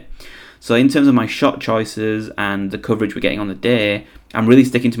to cut it. So in terms of my shot choices and the coverage we're getting on the day, I'm really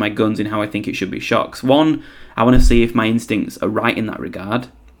sticking to my guns in how I think it should be shot. 'Cause one, I want to see if my instincts are right in that regard,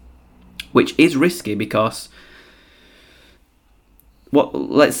 which is risky because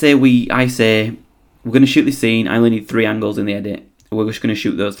let's say I say we're going to shoot this scene. I only need 3 angles in the edit. We're just going to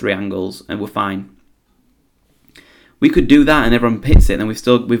shoot those 3 angles and we're fine. We could do that and everyone hits it, and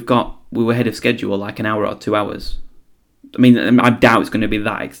we were ahead of schedule like an hour or 2 hours. I mean, I doubt it's going to be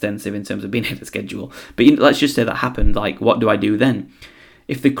that extensive in terms of being ahead of schedule. But let's just say that happened. Like, what do I do then?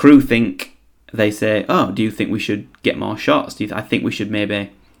 If the crew they say, oh, do you think we should get more shots? I think we should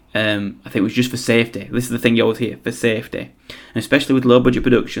maybe, I think it's just for safety. This is the thing you always hear, for safety. And especially with low budget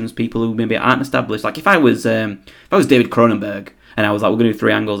productions, people who maybe aren't established. Like if I was David Cronenberg and I was like, we're going to do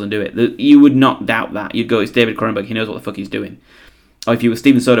 3 angles and do it, you would not doubt that. You'd go, it's David Cronenberg, he knows what the fuck he's doing. Or if you were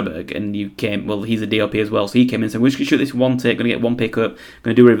Steven Soderbergh and you came, well, he's a DOP as well, so he came in and said, we're just going to shoot this one take, going to get one pick up,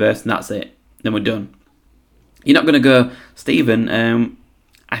 going to do a reverse, and that's it. Then we're done. You're not going to go, Steven,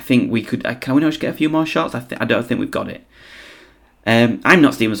 I think we could, can we not just get a few more shots? I don't think we've got it. I'm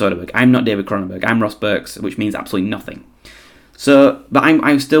not Steven Soderbergh, I'm not David Cronenberg, I'm Ross Burks, which means absolutely nothing. So, but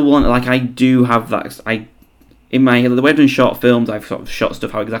I still want, like, I do have that, in my, the way I've done short films, I've sort of shot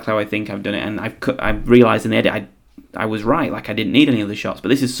stuff exactly how I think I've done it, and I've realised in the edit, I was right, like I didn't need any of the shots, but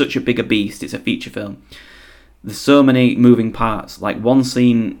this is such a bigger beast, it's a feature film. There's so many moving parts, like one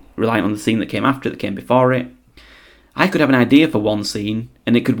scene relying on the scene that came after it, that came before it. I could have an idea for one scene,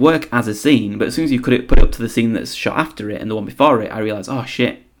 and it could work as a scene, but as soon as you put it up to the scene that's shot after it and the one before it, I realised, oh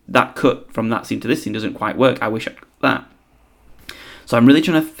shit, that cut from that scene to this scene doesn't quite work, I wish I could that. So I'm really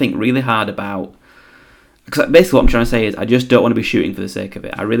trying to think really hard about, because basically what I'm trying to say is I just don't want to be shooting for the sake of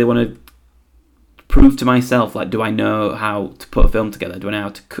it. I really want to prove to myself, like, do I know how to put a film together?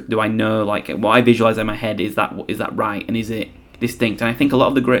 Do I know like what I visualize in my head, is that right, and is it distinct? And I think a lot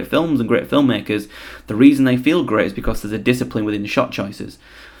of the great films and great filmmakers, the reason they feel great is because there's a discipline within the shot choices,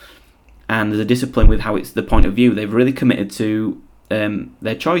 and there's a discipline with how it's the point of view. They've really committed to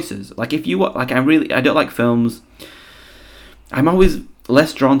their choices. Like if you like, I don't like films. I'm always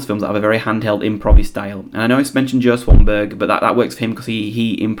less drawn to films that have a very handheld improv style. And I know I mentioned Joe Swanberg, but that works for him because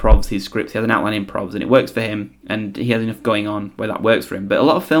he improvs his scripts. He has an outline improvs, and it works for him, and he has enough going on where that works for him. But a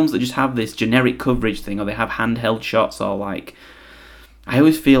lot of films that just have this generic coverage thing, or they have handheld shots, or like, I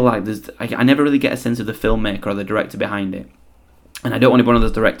always feel like I never really get a sense of the filmmaker or the director behind it. And I don't want to be one of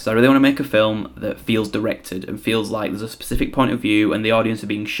those directors. I really want to make a film that feels directed and feels like there's a specific point of view and the audience are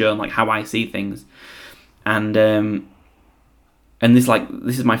being shown like how I see things. And this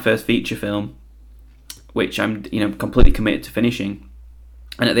is my first feature film, which I'm completely committed to finishing.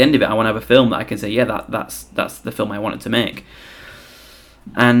 And at the end of it, I want to have a film that I can say, yeah, that's the film I wanted to make.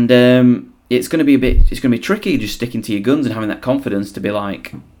 And it's going to be tricky just sticking to your guns and having that confidence to be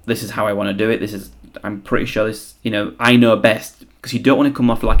like, this is how I want to do it. I'm pretty sure this, I know best, because you don't want to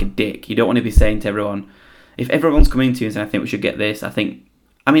come off like a dick. You don't want to be saying to everyone, if everyone's coming to you and saying, I think we should get this,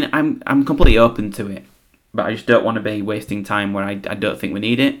 I'm completely open to it, but I just don't want to be wasting time where I don't think we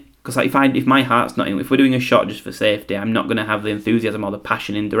need it. Because like, if my heart's not in, if we're doing a shot just for safety, I'm not going to have the enthusiasm or the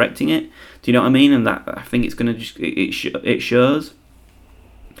passion in directing it. Do you know what I mean? And that, I think it's going to just, it shows.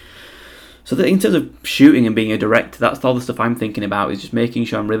 So that in terms of shooting and being a director, that's all the stuff I'm thinking about, is just making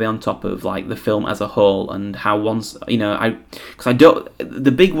sure I'm really on top of like the film as a whole, and how once,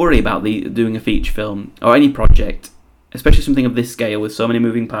 the big worry about doing a feature film or any project, especially something of this scale with so many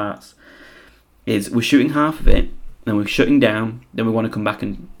moving parts, is we're shooting half of it, then we're shutting down, then we want to come back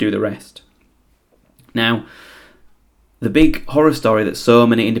and do the rest. Now, the big horror story that so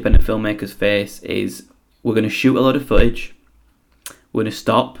many independent filmmakers face is we're going to shoot a load of footage, we're going to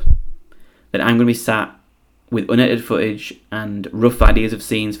stop, then I'm going to be sat with unedited footage and rough ideas of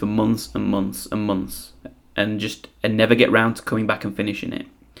scenes for months and months and months, and never get round to coming back and finishing it.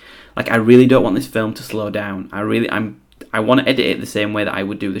 Like, I really don't want this film to slow down. I want to edit it the same way that I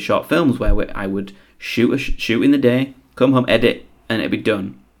would do the short films, where I would shoot in the day, come home, edit, and it'd be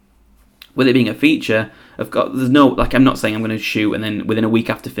done. With it being a feature, I'm not saying I'm going to shoot and then within a week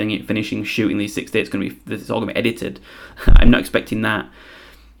after finishing shooting these 6 days, it's all going to be edited. I'm not expecting that.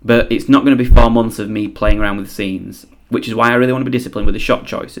 But it's not going to be 4 months of me playing around with scenes, which is why I really want to be disciplined with the shot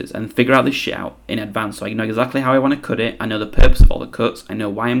choices and figure out this shit out in advance, so I know exactly how I want to cut it. I know the purpose of all the cuts. I know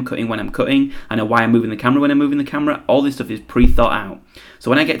why I'm cutting when I'm cutting. I know why I'm moving the camera when I'm moving the camera. All this stuff is pre-thought out.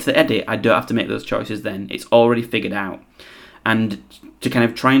 So when I get to the edit, I don't have to make those choices then. It's already figured out. And to kind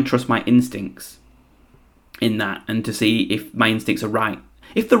of try and trust my instincts in that, and to see if my instincts are right.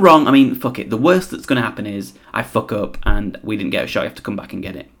 If they're wrong, I mean, fuck it. The worst that's going to happen is I fuck up and we didn't get a shot. You have to come back and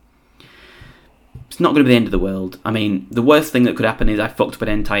get it. It's not going to be the end of the world. I mean, the worst thing that could happen is I fucked up an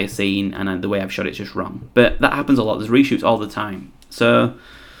entire scene and the way I've shot it's just wrong. But that happens a lot. There's reshoots all the time. So,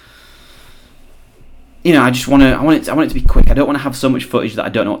 you know, I want it to be quick. I don't want to have so much footage that I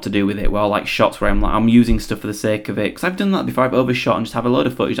don't know what to do with it. Well, like shots where I'm using stuff for the sake of it. Because I've done that before. I've overshot and just have a load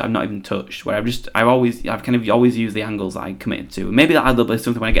of footage that I've not even touched. Where I've always used the angles that I committed to. Maybe that'll be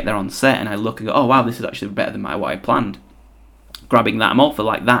something when I get there on set and I look and go, oh wow, this is actually better than what I planned. Grabbing that, I'm all for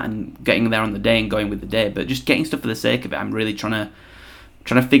like that and getting there on the day and going with the day. But just getting stuff for the sake of it, I'm really trying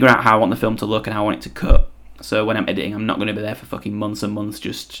to figure out how I want the film to look and how I want it to cut. So when I'm editing, I'm not going to be there for fucking months and months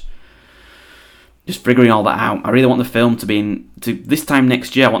just figuring all that out. I really want the film to this time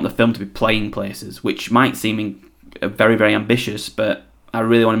next year, I want the film to be playing places, which might seem very, very ambitious, but I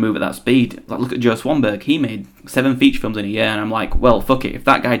really want to move at that speed. Like, look at Joe Swanberg. He made 7 feature films in a year, and I'm like, well, fuck it. If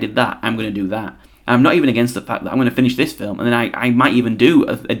that guy did that, I'm going to do that. I'm not even against the fact that I'm going to finish this film, and then I might even do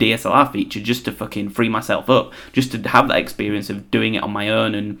a DSLR feature just to fucking free myself up, just to have that experience of doing it on my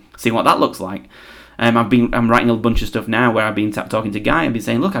own and seeing what that looks like. I'm writing a bunch of stuff now where I've been talking to Guy. I've been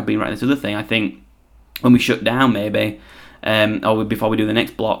saying, look, I've been writing this other thing. I think when we shut down, maybe, or before we do the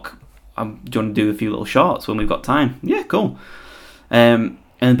next block, do you want to do a few little shorts when we've got time? Yeah, cool.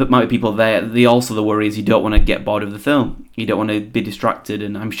 But might be people there. The worry is you don't want to get bored of the film. You don't want to be distracted.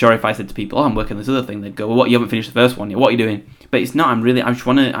 And I'm sure if I said to people, "Oh, I'm working on this other thing," they'd go, "Well, what? You haven't finished the first one yet. What are you doing?" But it's not.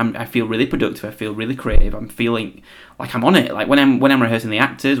 I feel really productive. I feel really creative. I'm feeling like I'm on it. Like when I'm rehearsing the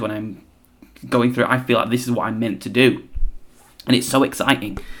actors, when I'm going through it, I feel like this is what I'm meant to do, and it's so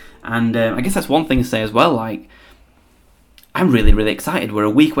exciting. And I guess that's one thing to say as well. Like, I'm really, really excited. We're a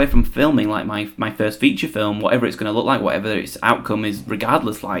week away from filming like my first feature film, whatever it's going to look like, whatever its outcome is,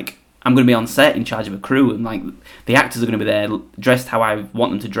 regardless. Like, I'm going to be on set in charge of a crew, and like the actors are going to be there dressed how I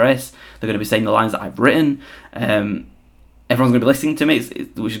want them to dress. They're going to be saying the lines that I've written. Everyone's going to be listening to me,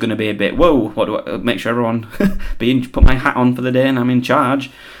 which is going to be a bit, whoa, what do I make sure everyone put my hat on for the day and I'm in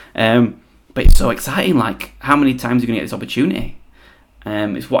charge. But it's so exciting. Like, how many times are you going to get this opportunity?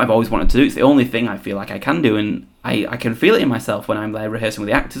 It's what I've always wanted to do. It's the only thing I feel like I can do, and I can feel it in myself when I'm there rehearsing with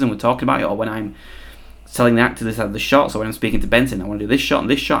the actors and we're talking about it, or when I'm telling the actor this out of the shots, or when I'm speaking to Benson, I want to do this shot and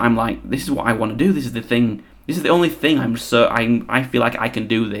this shot. I'm like, this is what I want to do. This is the thing. This is the only thing I feel like I can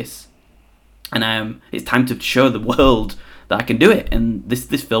do this, and it's time to show the world that I can do it. And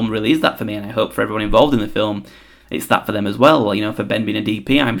this film really is that for me, and I hope for everyone involved in the film, it's that for them as well. You know, for Ben being a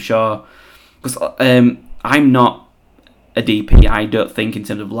DP, I'm sure, because I'm not a DP. I don't think in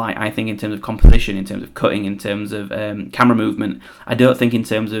terms of light. I think in terms of composition, in terms of cutting, in terms of camera movement. I don't think in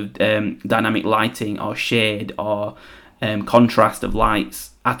terms of dynamic lighting or shade or contrast of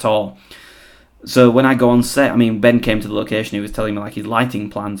lights at all. So when I go on set, I mean, Ben came to the location, he was telling me like his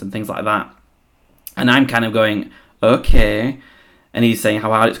lighting plans and things like that. And I'm kind of going, okay. And he's saying how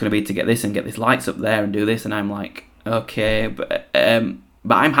hard it's going to be to get this and get these lights up there and do this. And I'm like, okay. But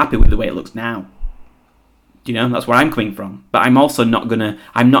I'm happy with the way it looks now. You know, that's where I'm coming from. But I'm also not gonna.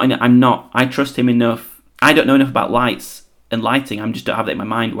 I trust him enough I don't know enough about lights and lighting. I just don't have that in my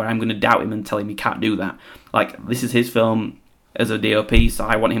mind where I'm going to doubt him and tell him he can't do that. Like, this is his film as a DOP, so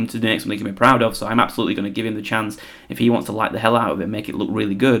I want him to make something he can be proud of, so I'm absolutely going to give him the chance. If he wants to light the hell out of it and make it look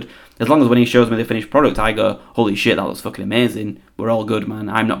really good, as long as when he shows me the finished product I go, holy shit, that looks fucking amazing, we're all good, man,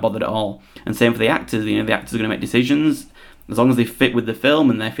 I'm not bothered at all. And same for the actors, the actors are going to make decisions, as long as they fit with the film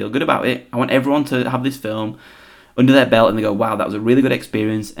and they feel good about it. I want everyone to have this film under their belt and they go, wow, that was a really good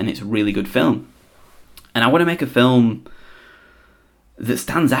experience and it's a really good film. And I want to make a film that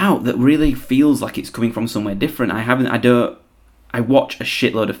stands out, that really feels like it's coming from somewhere different. I watch a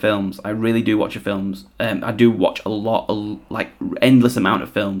shitload of films. I really do watch films. I do watch endless amount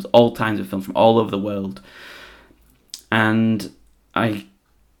of films, all kinds of films from all over the world. And I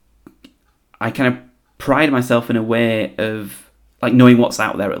kind of pride myself in a way of like knowing what's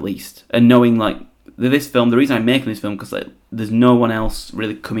out there at least, and knowing like this film. The reason I'm making this film because there's no one else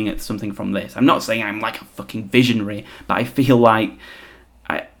really coming at something from this. I'm not saying I'm like a fucking visionary, but I feel like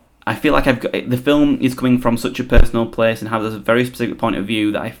I've got the film is coming from such a personal place and has a very specific point of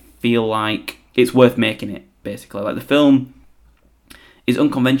view that I feel like it's worth making it. Basically, like the film is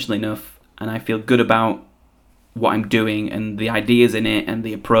unconventional enough, and I feel good about what I'm doing and the ideas in it and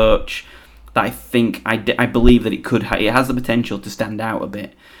the approach that I think I believe that it has the potential to stand out a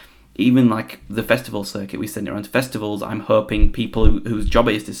bit. Even like the festival circuit, we send it around to festivals. I'm hoping people whose job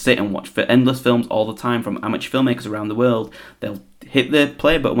it is to sit and watch endless films all the time from amateur filmmakers around the world, they'll hit the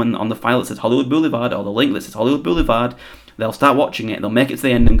play button on the file that says Hollywood Boulevard or the link that says Hollywood Boulevard. They'll start watching it, they'll make it to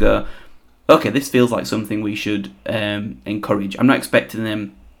the end and go, okay, this feels like something we should encourage. I'm not expecting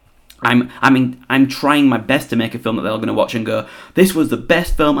them. I'm trying my best to make a film that they're going to watch and go, this was the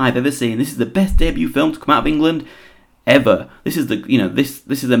best film I've ever seen. This is the best debut film to come out of England ever. This is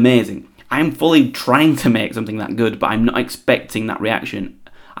this is amazing. I'm fully trying to make something that good, but I'm not expecting that reaction.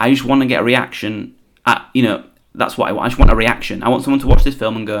 I just want to get a reaction at, that's what I want. I just want a reaction. I want someone to watch this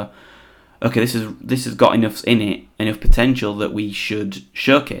film and go, okay, this has got enough in it, enough potential that we should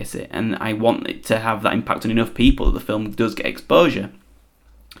showcase it, and I want it to have that impact on enough people that the film does get exposure.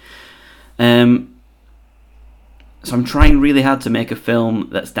 So I'm trying really hard to make a film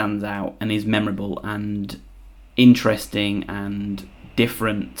that stands out and is memorable and interesting and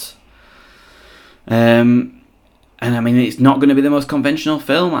different. And I mean, it's not going to be the most conventional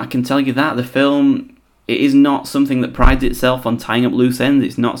film, I can tell you that. The film, it is not something that prides itself on tying up loose ends.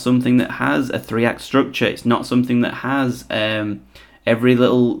 It's not something that has a 3-act structure. It's not something that has every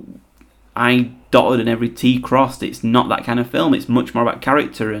little I dotted and every T crossed. It's not that kind of film. It's much more about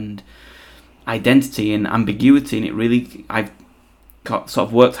character and identity and ambiguity, and I've sort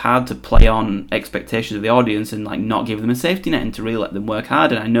of worked hard to play on expectations of the audience and like not give them a safety net and to really let them work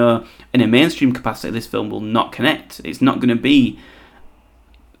hard. And I know in a mainstream capacity this film will not connect. It's not going to be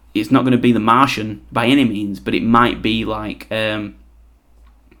The Martian by any means, but it might be like I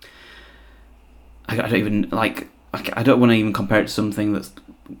don't want to even compare it to something that's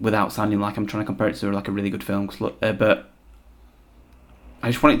without sounding like I'm trying to compare it to like a really good film, but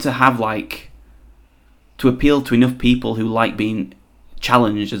I just want it to have to appeal to enough people who like being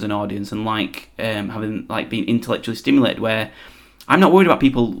challenged as an audience and like being intellectually stimulated, where I'm not worried about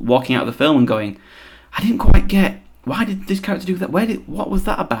people walking out of the film and going, I didn't quite get, why did this character do that? What was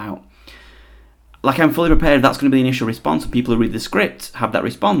that about? Like, I'm fully prepared that's going to be the initial response, and people who read the script have that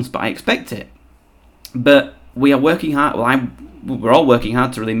response, but I expect it. But we are working hard, we're all working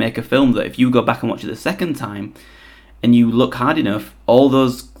hard to really make a film that if you go back and watch it the second time and you look hard enough, all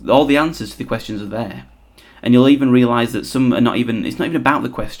the answers to the questions are there. And you'll even realise that some are not even, it's not even about the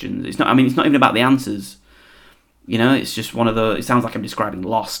questions. It's not even about the answers. It's just one of the, it sounds like I'm describing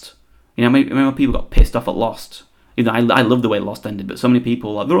Lost. Maybe people got pissed off at Lost. I love the way Lost ended, but so many people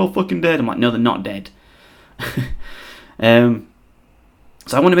are like, they're all fucking dead. I'm like, no, they're not dead.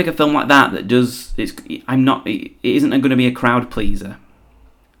 So I want to make a film like that does, it isn't going to be a crowd pleaser.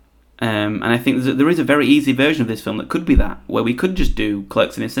 And I think there is a very easy version of this film that could be that, where we could just do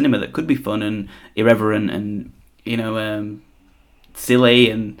Clerks in a cinema that could be fun and irreverent and, silly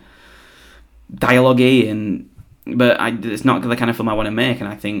and dialogue-y, but it's not the kind of film I want to make. And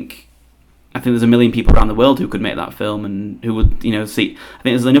I think there's a million people around the world who could make that film and who would, see. I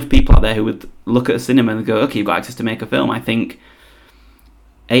think there's enough people out there who would look at a cinema and go, okay, you've got access to make a film. I think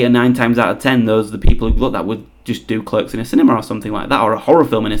 8 or 9 times out of 10, those are the people who look that would just do Clerks in a cinema or something like that, or a horror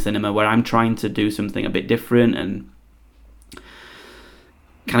film in a cinema, where I'm trying to do something a bit different and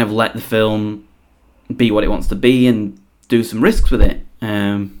kind of let the film be what it wants to be and do some risks with it,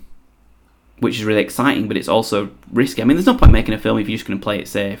 which is really exciting, but it's also risky. I mean, there's no point making a film if you're just going to play it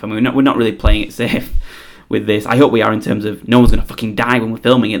safe. I mean, we're not really playing it safe with this. I hope we are, in terms of no one's going to fucking die when we're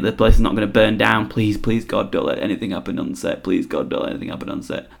filming it. The place is not going to burn down. Please, please, God, don't let anything happen on set. Please, God, don't let anything happen on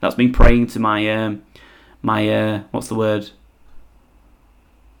set. That's me praying to my what's the word?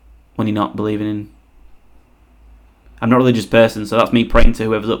 When you're not believing in... I'm not a religious person, so that's me praying to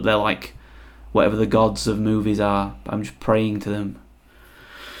whoever's up there, like, whatever the gods of movies are. I'm just praying to them.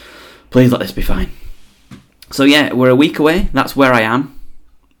 Please let this be fine. So yeah, we're a week away. That's where I am.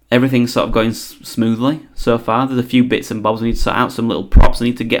 Everything's sort of going smoothly so far. There's a few bits and bobs I need to sort out, some little props I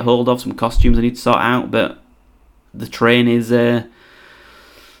need to get hold of, some costumes I need to sort out, but the train is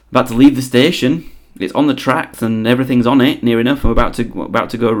about to leave the station. It's on the tracks and everything's on it near enough. I'm about to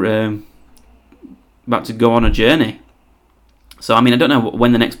go on a journey. So, I mean, I don't know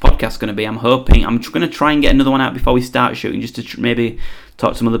when the next podcast's going to be. I'm going to try and get another one out before we start shooting, just to maybe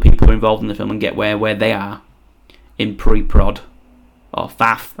talk to some other people who are involved in the film and get where they are in pre-prod, or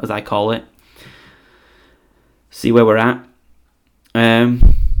faff, as I call it. See where we're at. But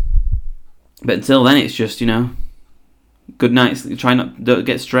until then, it's just, good nights. Don't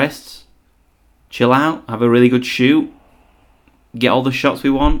get stressed. Chill out. Have a really good shoot. Get all the shots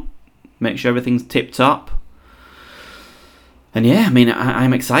we want. Make sure everything's tip-top. And yeah, I mean,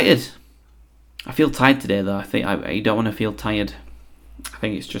 I'm excited. I feel tired today, though. I think I don't want to feel tired. I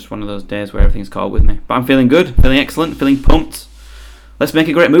think it's just one of those days where everything's caught up with me. But I'm feeling good, feeling excellent, feeling pumped. Let's make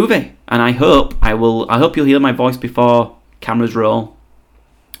a great movie. And I hope you'll hear my voice before cameras roll.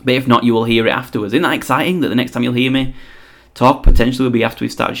 But if not, you will hear it afterwards. Isn't that exciting that the next time you'll hear me talk potentially will be after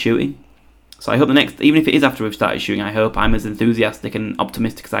we've started shooting? So I hope even if it is after we've started shooting, I hope I'm as enthusiastic and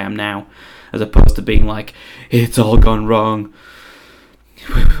optimistic as I am now, as opposed to being like, it's all gone wrong.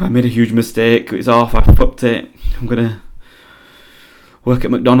 I made a huge mistake. It's off. I fucked it. I'm going to work at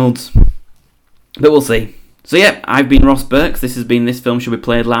McDonald's. But we'll see. So yeah, I've been Ross Burks. This has been This Film Should Be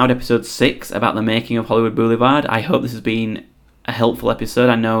Played Loud, episode 6, about the making of Hollywood Boulevard. I hope this has been a helpful episode.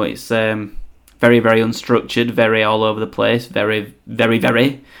 I know it's very, very unstructured, very all over the place, very, very,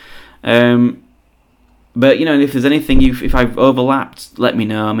 very. But if there's anything if I've overlapped, let me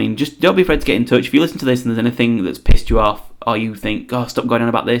know. I mean, just don't be afraid to get in touch. If you listen to this and there's anything that's pissed you off, or you think, oh, stop going on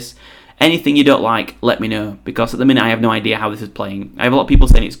about this, anything you don't like, let me know. Because at the minute I have no idea how this is playing. I have a lot of people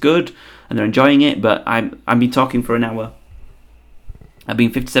saying it's good and they're enjoying it, but I've been talking for an hour. I've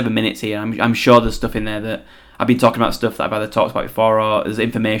been 57 minutes here. I'm sure there's stuff in there that I've been talking about, stuff that I've either talked about before, or there's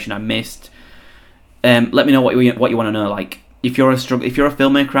information I missed. Let me know what you want to know. Like, if you're a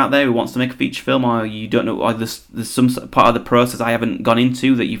filmmaker out there who wants to make a feature film, or you don't know, or there's some part of the process I haven't gone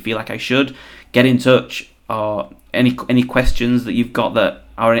into that you feel like I should, get in touch. Or any questions that you've got, that,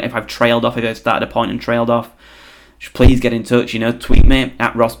 or if I've trailed off, if I've started a point and trailed off, please get in touch. Tweet me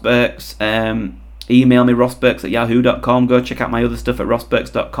at Ross Burks, email me rossburks@yahoo.com. Go check out my other stuff at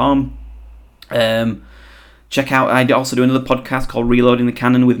rossburks.com. Check out, I also do another podcast called Reloading the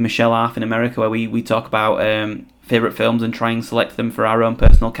Canon with Michelle Arf in America, where we talk about favourite films and try and select them for our own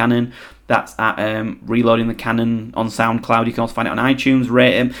personal canon. That's at Reloading the Canon on SoundCloud. You can also find it on iTunes.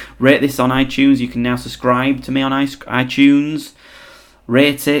 Rate this on iTunes. You can now subscribe to me on iTunes.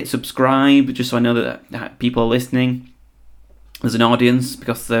 Rate it, subscribe, just so I know that people are listening. There's an audience,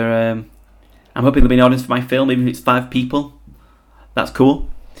 because I'm hoping there'll be an audience for my film, even if it's 5 people. That's cool.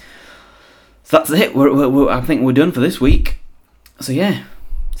 So that's it. I think we're done for this week. So yeah,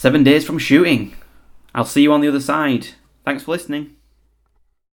 7 days from shooting. I'll see you on the other side. Thanks for listening.